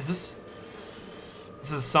gosh, is this?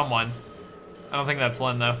 This is someone. I don't think that's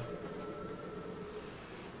Lynn though.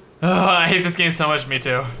 Oh, I hate this game so much. Me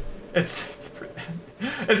too. It's pretty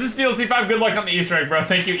bad. This is Steel C5. Good luck on the Easter egg, bro.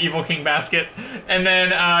 Thank you, Evil King Basket. And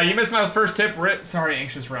then you missed my first tip. Rip. Sorry,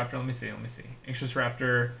 Anxious Raptor. Let me see. Anxious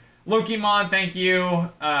Raptor. Lokimon, thank you.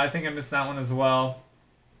 I think I missed that one as well.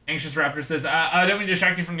 Anxious Raptor says, I don't mean to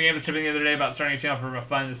distract you from the game I was tipping the other day about starting a channel for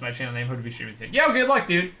fun. This is my channel name. Hope to be streaming soon. Yo, good luck,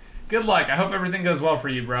 dude. Good luck. I hope everything goes well for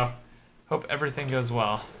you, bro. Hope everything goes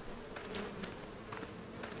well.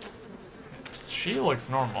 She looks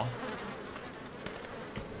normal.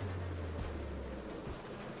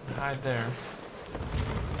 Hide there.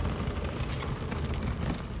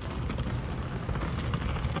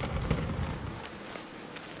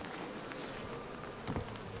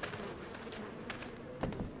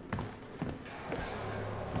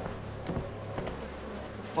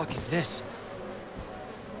 What the fuck is this?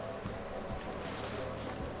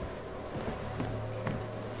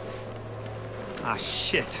 Ah,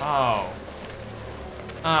 shit. Oh.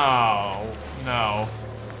 Oh, no.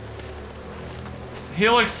 He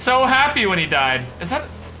looks so happy when he died. Is that...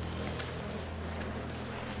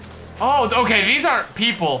 Oh, okay, these aren't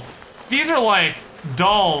people. These are like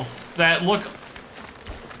dolls that look...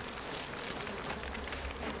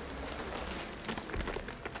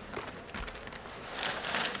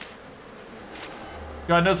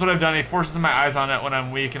 God knows what I've done. He forces my eyes on it when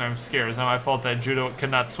I'm weak and I'm scared. It's not my fault that Judo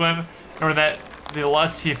could not swim, nor that the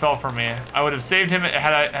lust he felt for me. I would have saved him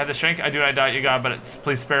had I had the strength. I do not doubt you, God, but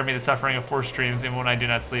please spare me the suffering of forced dreams, even when I do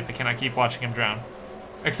not sleep. I cannot keep watching him drown.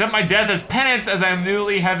 Accept my death as penance, as I am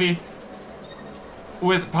newly heavy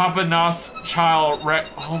with Papa Nos child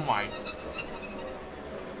oh my.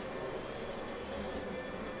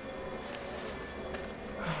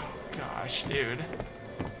 Oh gosh, dude.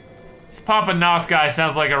 This Papa Noth guy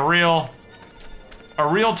sounds like a real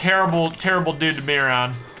terrible dude to be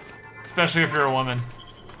around. Especially if you're a woman.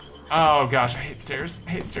 Oh gosh, I hate stairs. I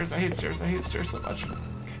hate stairs, I hate stairs, I hate stairs so much. Okay.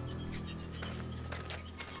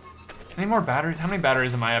 Any more batteries? How many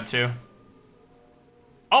batteries am I up to?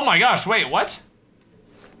 Oh my gosh, wait, what?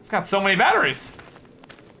 I've got so many batteries.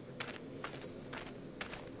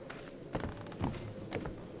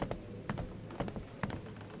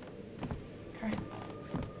 Okay.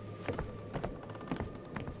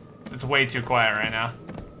 It's way too quiet right now.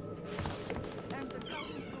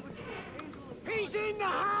 He's in the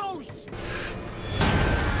house!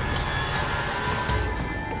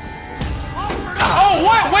 Oh,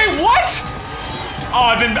 what? Wait, what? Oh,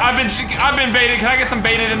 I've been baited. Can I get some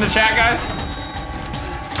baited in the chat, guys?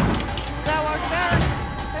 Thou art barren,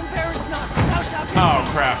 and perish not. Thou shalt be Oh,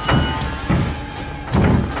 crap.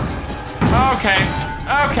 Okay.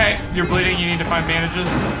 Okay. You're bleeding. You need to find bandages.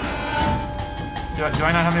 Do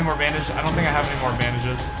I not have any more bandages? I don't think I have any more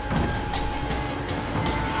bandages.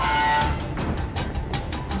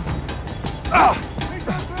 Oh!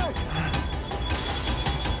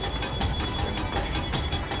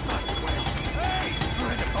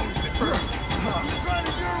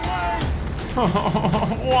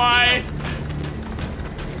 Why?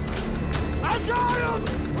 I got him!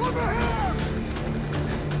 Over here!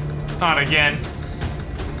 Not again.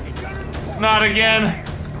 Not again.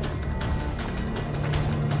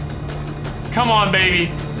 Come on,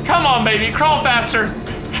 baby. Come on, baby. Crawl faster.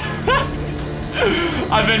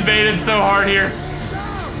 I've been baited so hard here.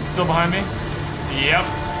 Still behind me? Yep.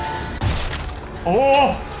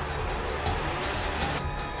 Oh!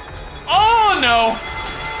 Oh, no!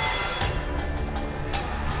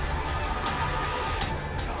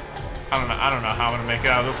 I don't know how I'm gonna make it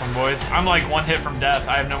out of this one, boys. I'm like one hit from death.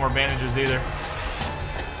 I have no more bandages either.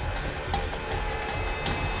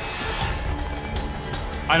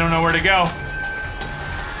 I don't know where to go.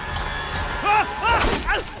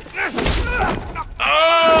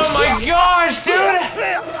 Oh my gosh, dude!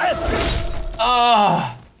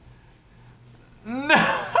 Oh.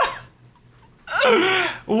 No.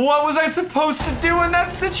 What was I supposed to do in that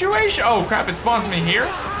situation? Oh crap, it spawns me here?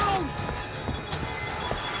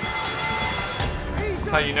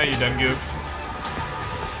 how you know you done goofed.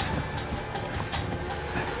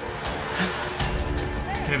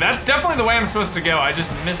 Okay, that's definitely the way I'm supposed to go. I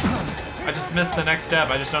just missed the next step.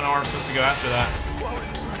 I just don't know where I'm supposed to go after that.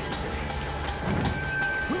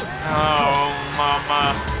 Oh,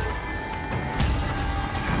 mama.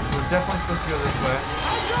 So we're definitely supposed to go this way.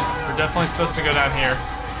 We're definitely supposed to go down here.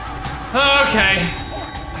 Okay.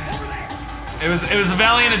 It was a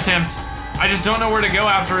valiant attempt. I just don't know where to go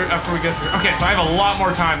after we go through. Okay, so I have a lot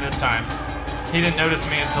more time this time. He didn't notice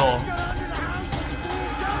me until.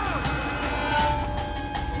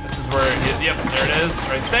 This is where. Yep, there it is,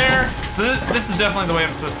 right there. So this is definitely the way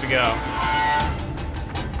I'm supposed to go.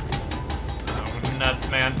 Oh, nuts,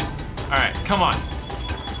 man. All right, come on.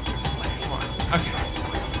 Come on. Okay.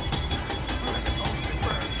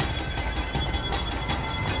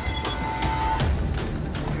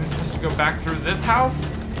 I'm supposed to go back through this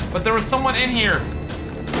house, but there was someone in here.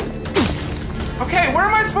 Okay, where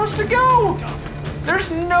am I supposed to go? There's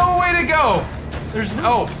no way to go. There's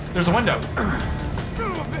a window.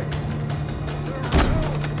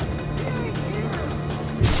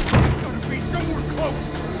 Gotta be somewhere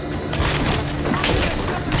close.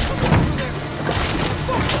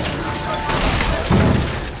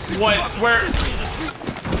 What? Where?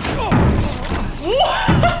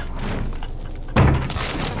 What?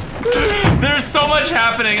 There's so much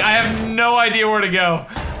happening. I have no idea where to go.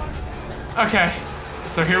 Okay,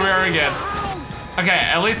 so here we are again. Okay,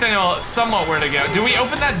 at least I know somewhat where to go. Do we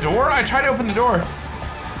open that door? I tried to open the door.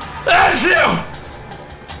 That's you!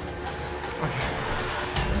 Okay.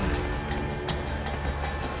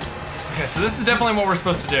 Okay, so this is definitely what we're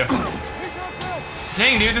supposed to do.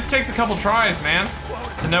 Dang, dude, this takes a couple tries, man.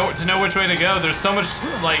 To know which way to go. There's so much,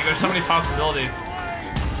 like, there's so many possibilities.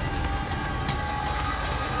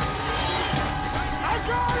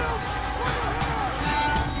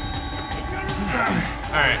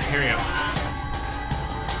 All right, here we go.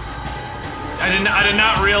 I did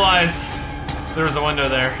not realize there was a window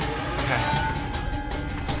there. Okay.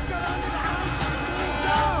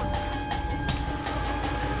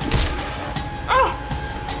 Oh!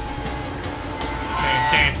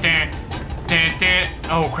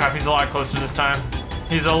 Oh crap, he's a lot closer this time.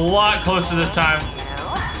 He's a lot closer this time.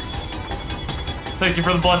 Thank you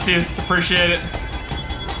for the blessies, appreciate it.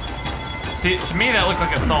 See, to me that looked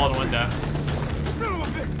like a solid window.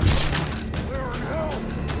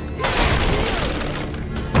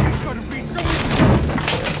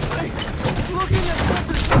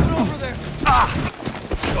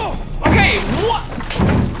 Okay, what?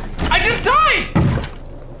 I just died!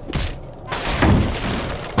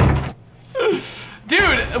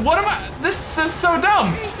 Dude, what am I? This is so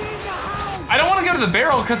dumb. I don't want to go to the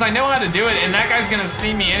barrel because I know how to do it, and that guy's gonna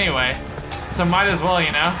see me anyway. So might as well,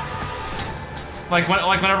 you know. Like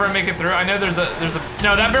whenever I make it through, I know there's a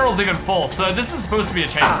no, that barrel's even full. So this is supposed to be a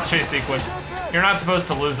chase sequence. You're not supposed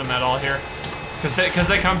to lose them at all here, because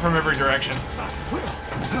they come from every direction.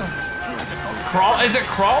 Is it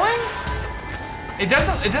crawling? It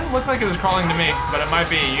didn't look like it was crawling to me, but it might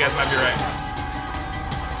be. You guys might be right.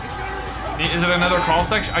 Is it another crawl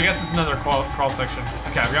section? I guess it's another crawl section.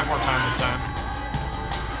 Okay, I've got more time this time.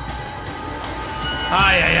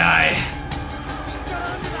 Ay, ay, ay.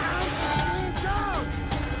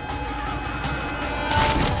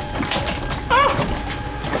 Oh!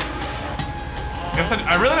 I guess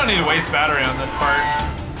I really don't need to waste battery on this part,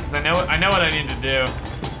 because I know what I need to do.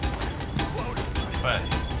 But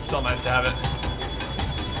it's still nice to have it.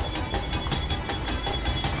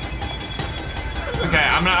 Okay,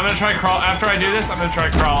 I'm gonna try crawl. After I do this, I'm gonna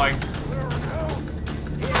try crawling.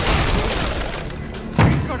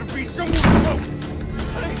 He's gotta be somewhere close.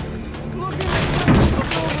 Hey, look at that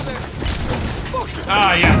over there.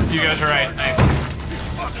 Ah, yes, you guys are right. Nice.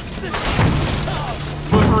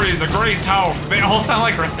 Slippery is a greased hoe. They all sound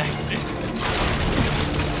like rednecks, dude.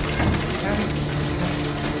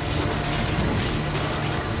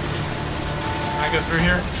 Can I go through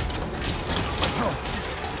here?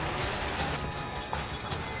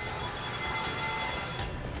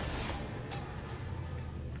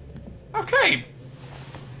 Okay.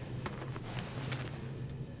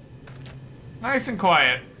 Nice and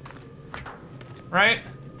quiet. Right?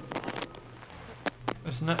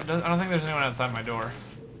 There's no, I don't think there's anyone outside my door.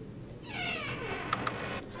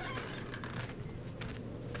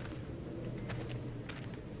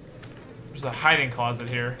 There's a hiding closet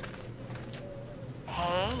here.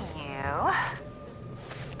 Hey, you.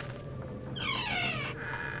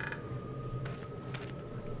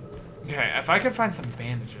 Okay, if I could find some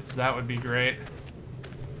bandages, that would be great.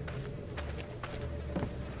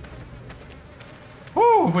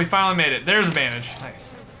 Woo, we finally made it. There's a bandage.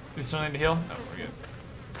 Nice. Do we still need to heal? No, we're good.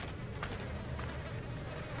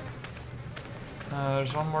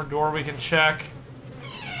 There's one more door we can check.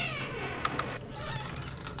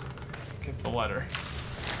 Get the letter.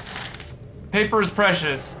 Paper is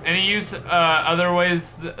precious. Any use other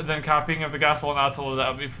ways than copying of the gospel and gospel that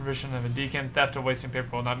will be provision of a deacon. Theft of wasting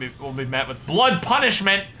paper will be met with blood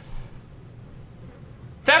punishment.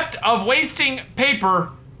 Theft of wasting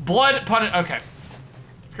paper, blood punish. Okay,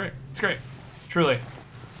 it's great. It's great. Truly.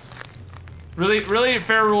 Really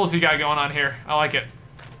fair rules you got going on here. I like it.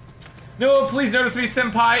 No, please notice me,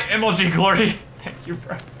 senpai. MLG Glory. Thank you,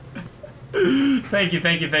 bro. Thank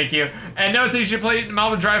you. And notice that you should play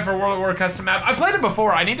Malva Drive for World at War custom map. I played it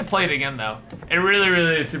before. I need to play it again though. It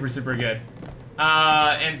really is super good.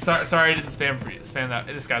 And sorry I didn't spam that.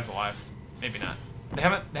 This guy's alive. Maybe not. They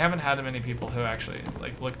haven't had many people who actually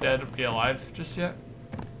like look dead or be alive just yet.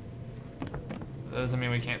 That doesn't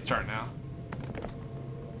mean we can't start now.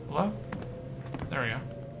 Hello? There we go.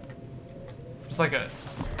 Just like a.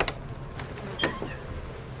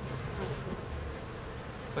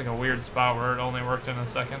 It's like a weird spot where it only worked in a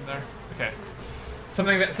second there. Okay.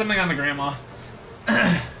 Something on the grandma.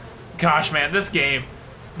 Gosh, man, this game.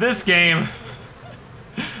 They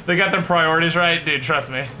got their priorities right, dude.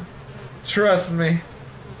 Trust me. Trust me.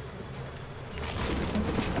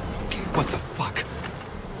 What the fuck?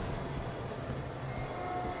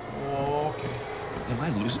 Okay. Am I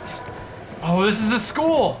losing it? Oh, this is the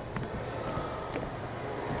school.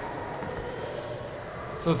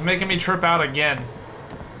 So it's making me trip out again.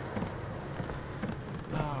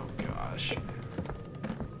 Oh gosh.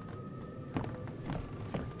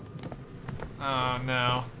 Oh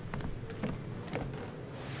no.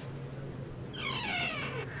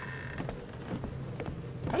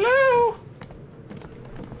 Hello?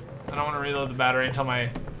 I don't want to reload the battery until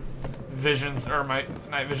my visions or my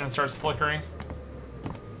night vision starts flickering.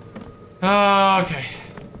 Okay.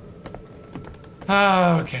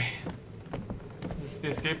 Okay. Is this the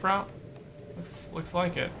escape route? Looks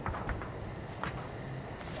like it.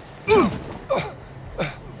 Am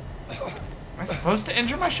I supposed to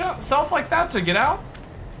injure myself like that to get out?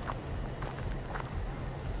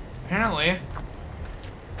 Apparently.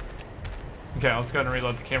 Okay, let's go ahead and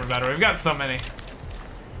reload the camera battery. We've got so many.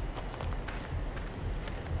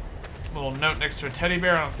 Little note next to a teddy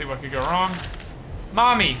bear. I don't see what could go wrong.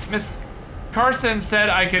 Mommy, Miss Carson said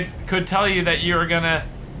I could tell you that you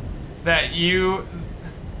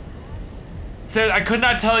said I could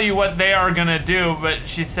not tell you what they are gonna do, but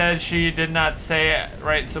she said she did not say it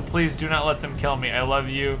right, so please do not let them kill me. I love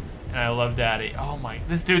you and I love Daddy. Oh my,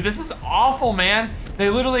 this is awful, man. They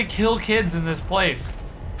literally kill kids in this place.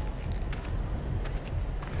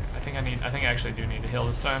 I think I actually do need to heal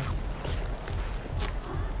this time.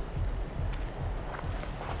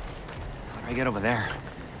 How do I get over there?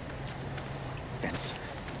 Fence.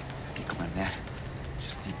 I can climb that.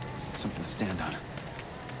 Just need something to stand on.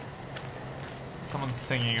 Someone's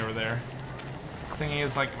singing over there. Singing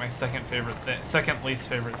is like my second least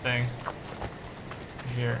favorite thing.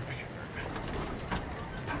 Here.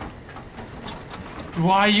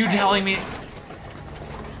 Why are you telling me?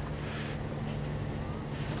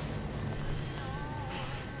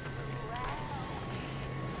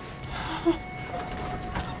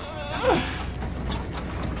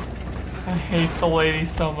 I hate the lady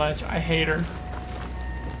so much. I hate her.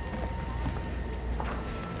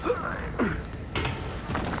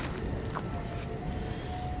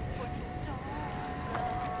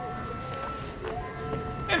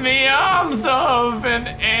 In the arms of an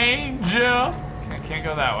angel. Can't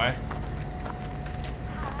go that way.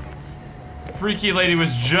 Freaky lady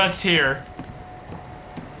was just here.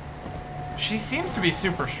 She seems to be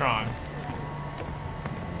super strong.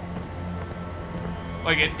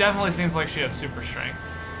 Like, it definitely seems like she has super strength.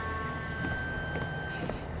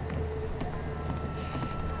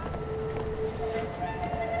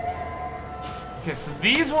 Okay, so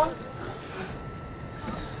these ones...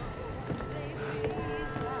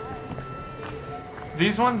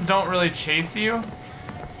 These ones don't really chase you.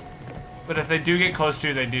 But if they do get close to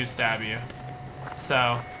you, they do stab you.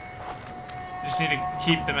 So, you just need to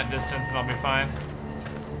keep them at distance and I'll be fine.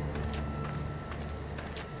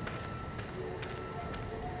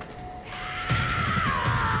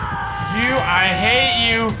 I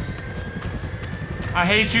hate you. I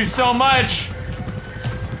hate you so much.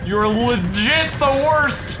 You're legit the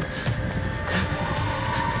worst.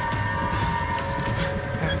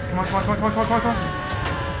 Come on, come on, come on, come on, come on, come on.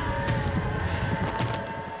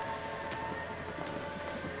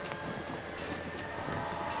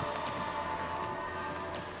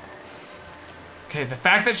 Okay, the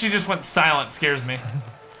fact that she just went silent scares me.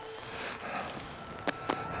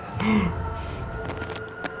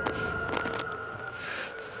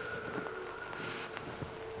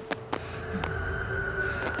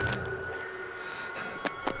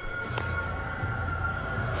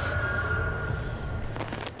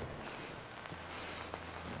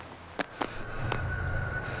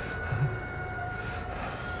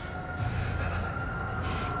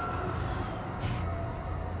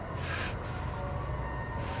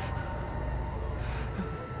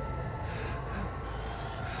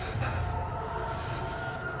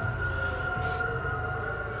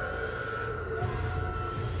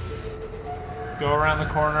 Go around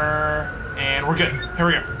the corner, and we're good. Here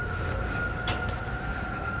we go.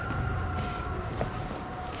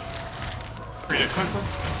 Read it quickly.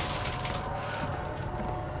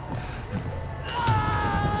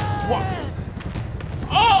 What?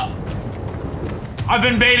 Oh! I've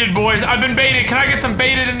been baited, boys. I've been baited. Can I get some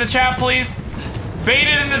baited in the chat, please?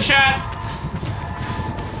 Baited in the chat.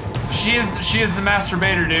 She is the master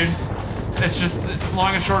baiter, dude. It's just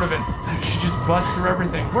long and short of it. She just busts through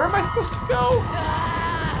everything. Where am I supposed to go?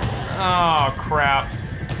 Oh crap!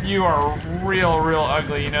 You are real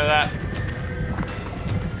ugly. You know that.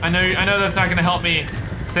 I know that's not gonna help me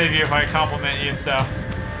save you if I compliment you. So.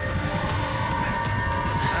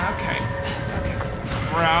 Okay.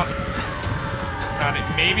 We're out. Found it.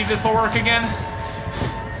 Maybe this will work again.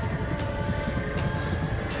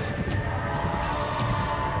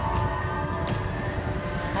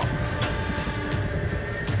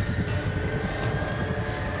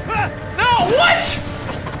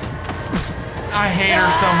 I hate her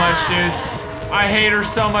so much, dudes. I hate her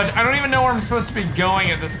so much. I don't even know where I'm supposed to be going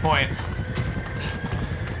at this point.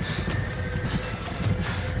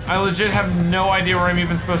 I legit have no idea where I'm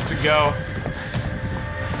even supposed to go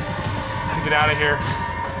to get out of here.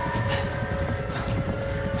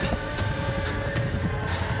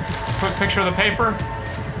 Quick picture of the paper.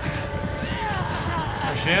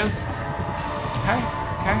 There she is. Okay.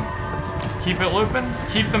 Keep it looping.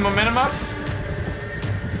 Keep the momentum up.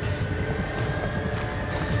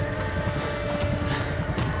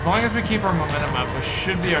 As long as we keep our momentum up, we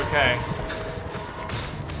should be okay.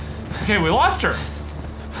 Okay, we lost her.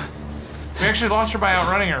 We actually lost her by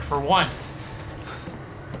outrunning her for once.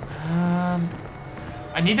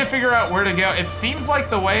 I need to figure out where to go. It seems like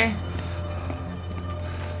the way...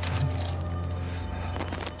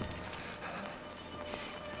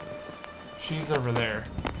 She's over there.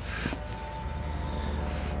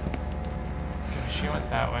 Okay, she went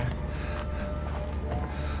that way.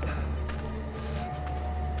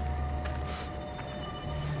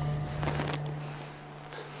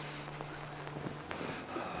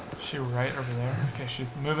 Is she right over there? Okay,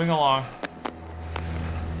 she's moving along.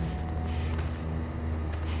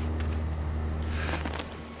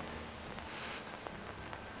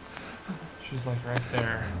 She's like right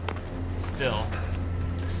there. Still.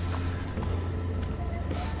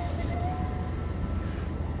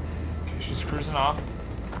 Okay, she's cruising off.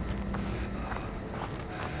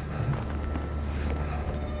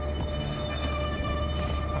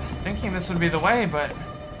 I was thinking this would be the way, but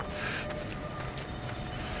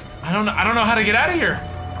I don't know how to get out of here.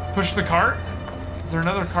 Push the cart? Is there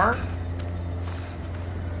another cart?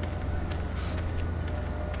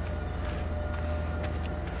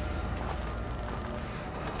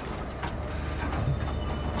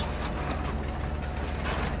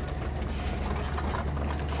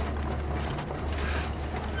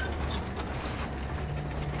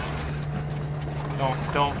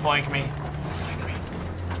 Don't flank me. Don't flank me.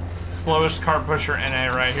 Slowest cart pusher NA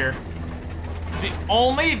right here. The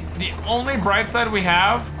only bright side we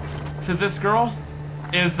have to this girl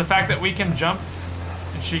is the fact that we can jump,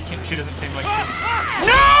 and she doesn't seem like she.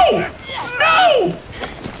 No! No!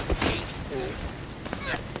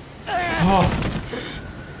 Oh.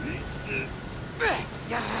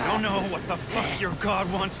 I don't know what the fuck your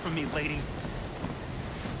god wants from me, lady.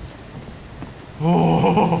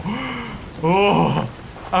 Oh. Oh.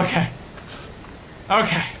 Okay.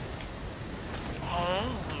 Okay.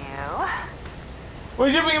 Will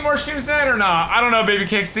you give me more streams tonight or not? I don't know, baby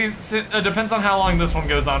cakes. It depends on how long this one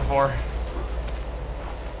goes on for.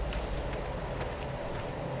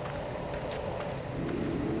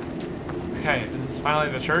 Okay, this is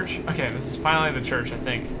finally the church. Okay, this is finally the church, I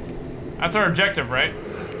think. That's our objective, right?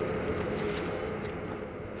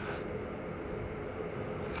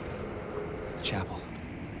 The chapel.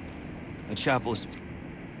 The chapel is...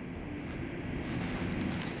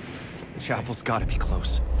 The chapel's gotta be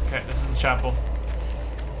close. Okay, this is the chapel.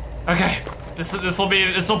 Okay, this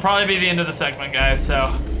will probably be the end of the segment, guys.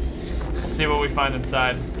 So we'll see what we find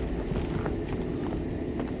inside.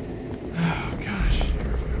 Oh gosh.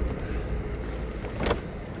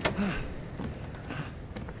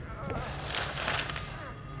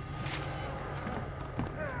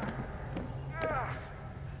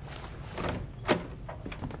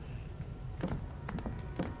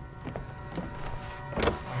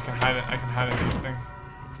 I can hide in these things.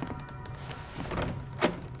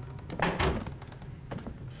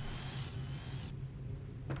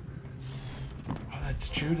 It's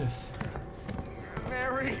Judas.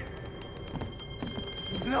 Mary!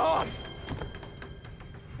 No!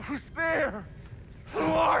 Who's there? Who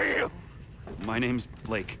are you? My name's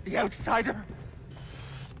Blake. The outsider?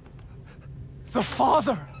 The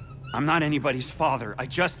father! I'm not anybody's father. I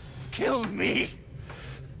just... Kill me!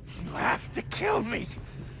 You have to kill me!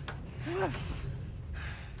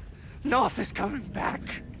 North is coming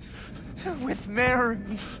back. With Mary.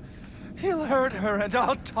 He'll hurt her and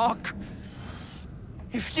I'll talk.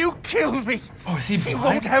 If you kill me, oh, is he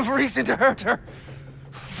won't have reason to hurt her.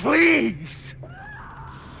 Please!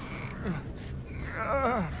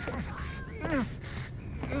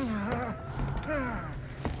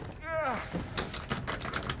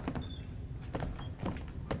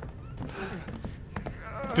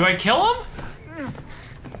 Do I kill him?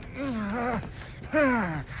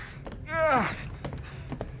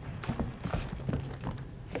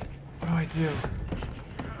 What do I do?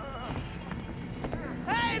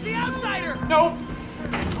 Hey, the outsider! Nope.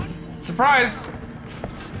 Surprise.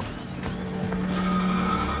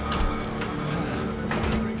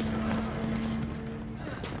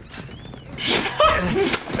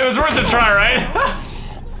 It was worth a try, right?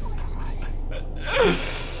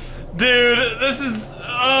 Dude, this is,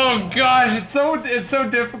 oh gosh, it's so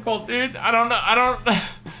difficult, dude. I don't know.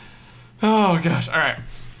 Oh gosh. All right.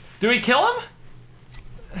 Do we kill him?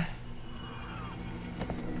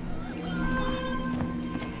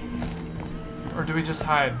 Or do we just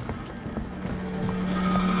hide?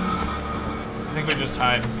 I think we just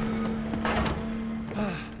hide.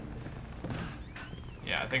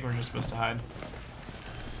 Yeah, I think we're just supposed to hide.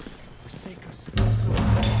 Forsake us.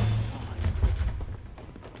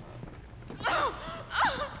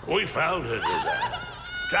 We found her, Desire.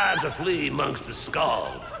 Trying to flee amongst the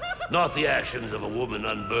scald. Not the actions of a woman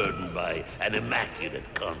unburdened by an immaculate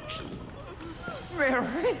conscience.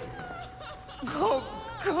 Mary? Oh,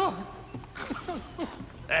 God.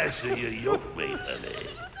 Answer your yoke mate, honey.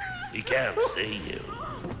 He can't see you.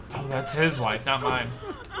 Oh, that's his wife, not mine.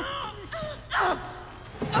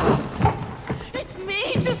 It's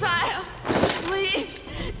me, Josiah. Please,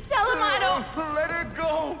 tell him I don't... Let her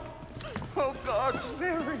go. Oh, God,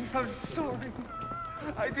 Mary, I'm sorry.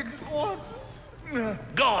 I didn't want...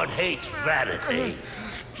 God hates vanity.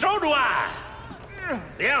 So do I.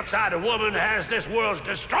 The outsider woman has this world's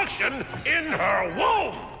destruction in her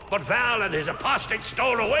womb. But Val and his apostates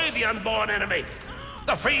stole away the unborn enemy.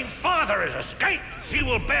 The fiend's father has escaped. She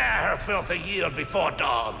will bear her filthy yield before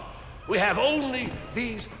dawn. We have only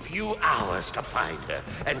these few hours to find her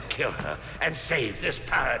and kill her and save this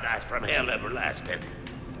paradise from hell everlasting.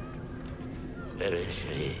 Where is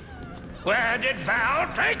she? Where did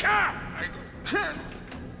Val take her?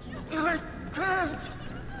 I can't.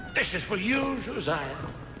 This is for you, Josiah.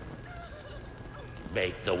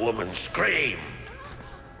 Make the woman scream.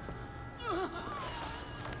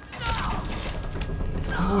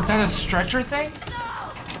 Oh, is that a stretcher thing?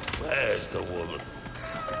 Where's the woman?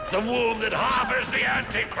 The womb that harbors the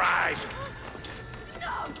Antichrist.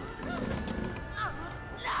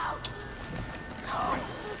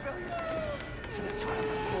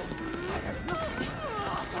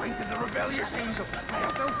 Strengthen the rebellious angel. I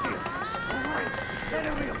have no fear. Strength.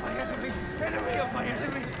 Enemy of my enemy. Enemy of my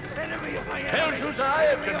enemy. Enemy of my enemy. Tell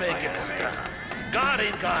Josiah to make it stop.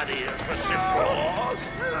 Guardian for simple.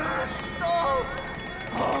 Stop!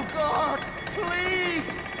 Oh, God,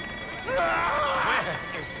 please! Where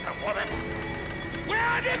is the woman?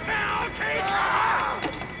 Where did Val take her?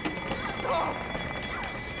 Stop!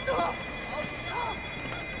 Stop!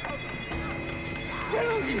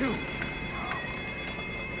 Tell you!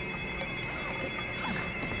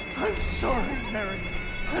 I'm sorry, Mary.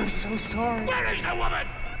 I'm so sorry. Where is the woman?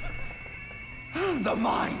 The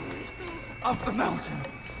mines. Up the mountain.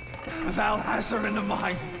 Val has her in the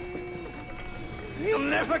mines. You'll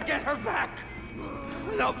never get her back.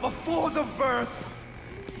 Not before the birth.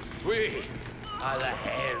 We are the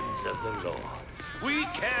hands of the Lord. We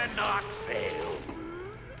cannot fail.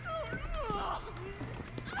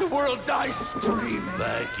 The world dies screaming.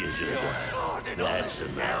 Thank you, Josiah. That's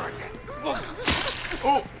American.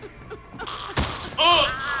 Oh. Oh.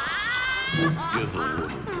 Give the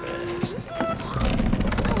woman rest.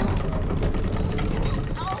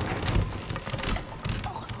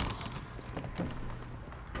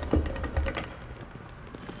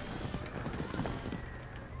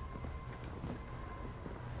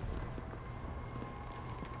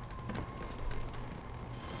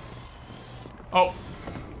 Oh,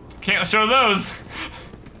 can't show those.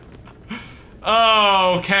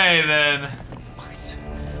 Okay then. Mines?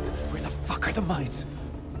 Where the fuck are the mines?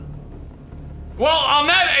 Well, on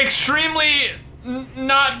that extremely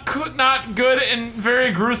not good and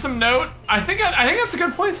very gruesome note, I think that's a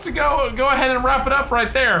good place to go ahead and wrap it up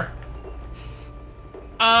right there.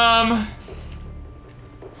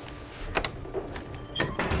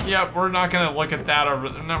 Yep, we're not gonna look at that over.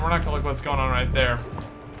 No, we're not gonna look what's going on right there.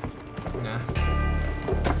 Nah.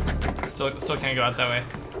 Still can't go out that way.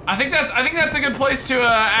 I think that's a good place to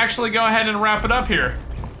actually go ahead and wrap it up here.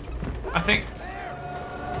 I think.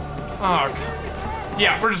 Oh,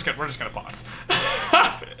 yeah, we're just gonna pause.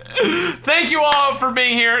 Thank you all for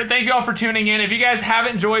being here. Thank you all for tuning in. If you guys have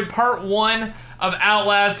enjoyed part 1 of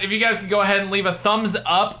Outlast, if you guys can go ahead and leave a thumbs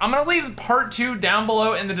up. I'm gonna leave part 2 down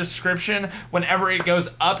below in the description whenever it goes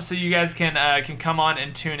up, so you guys can come on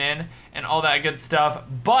and tune in and all that good stuff.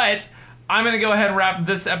 But I'm gonna go ahead and wrap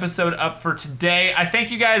this episode up for today. I thank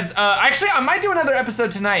you guys. Actually, I might do another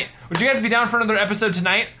episode tonight. Would you guys be down for another episode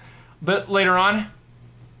tonight? But later on.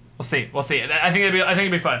 We'll see. We'll see. I think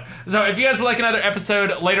it'd be fun. So if you guys would like another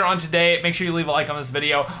episode later on today, make sure you leave a like on this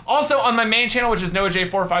video. Also on my main channel, which is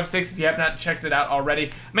NoahJ456, if you have not checked it out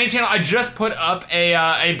already, main channel, I just put up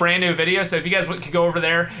a brand new video. So if you guys could go over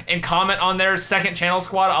there and comment on there, Second Channel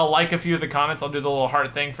Squad, I'll like a few of the comments. I'll do the little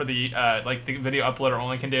heart thing for the like the video uploader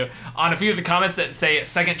only can do on a few of the comments that say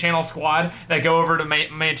Second Channel Squad, that go over to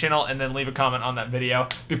main channel and then leave a comment on that video.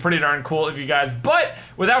 Be pretty darn cool if you guys. But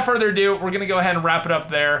without further ado, we're gonna go ahead and wrap it up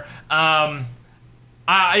there. Yeah,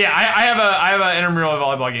 I have an intramural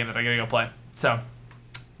volleyball game that I gotta go play. So,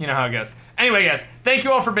 you know how it goes. Anyway, guys, thank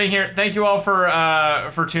you all for being here. Thank you all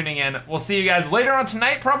for tuning in. We'll see you guys later on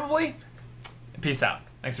tonight, probably. Peace out.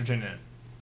 Thanks for tuning in.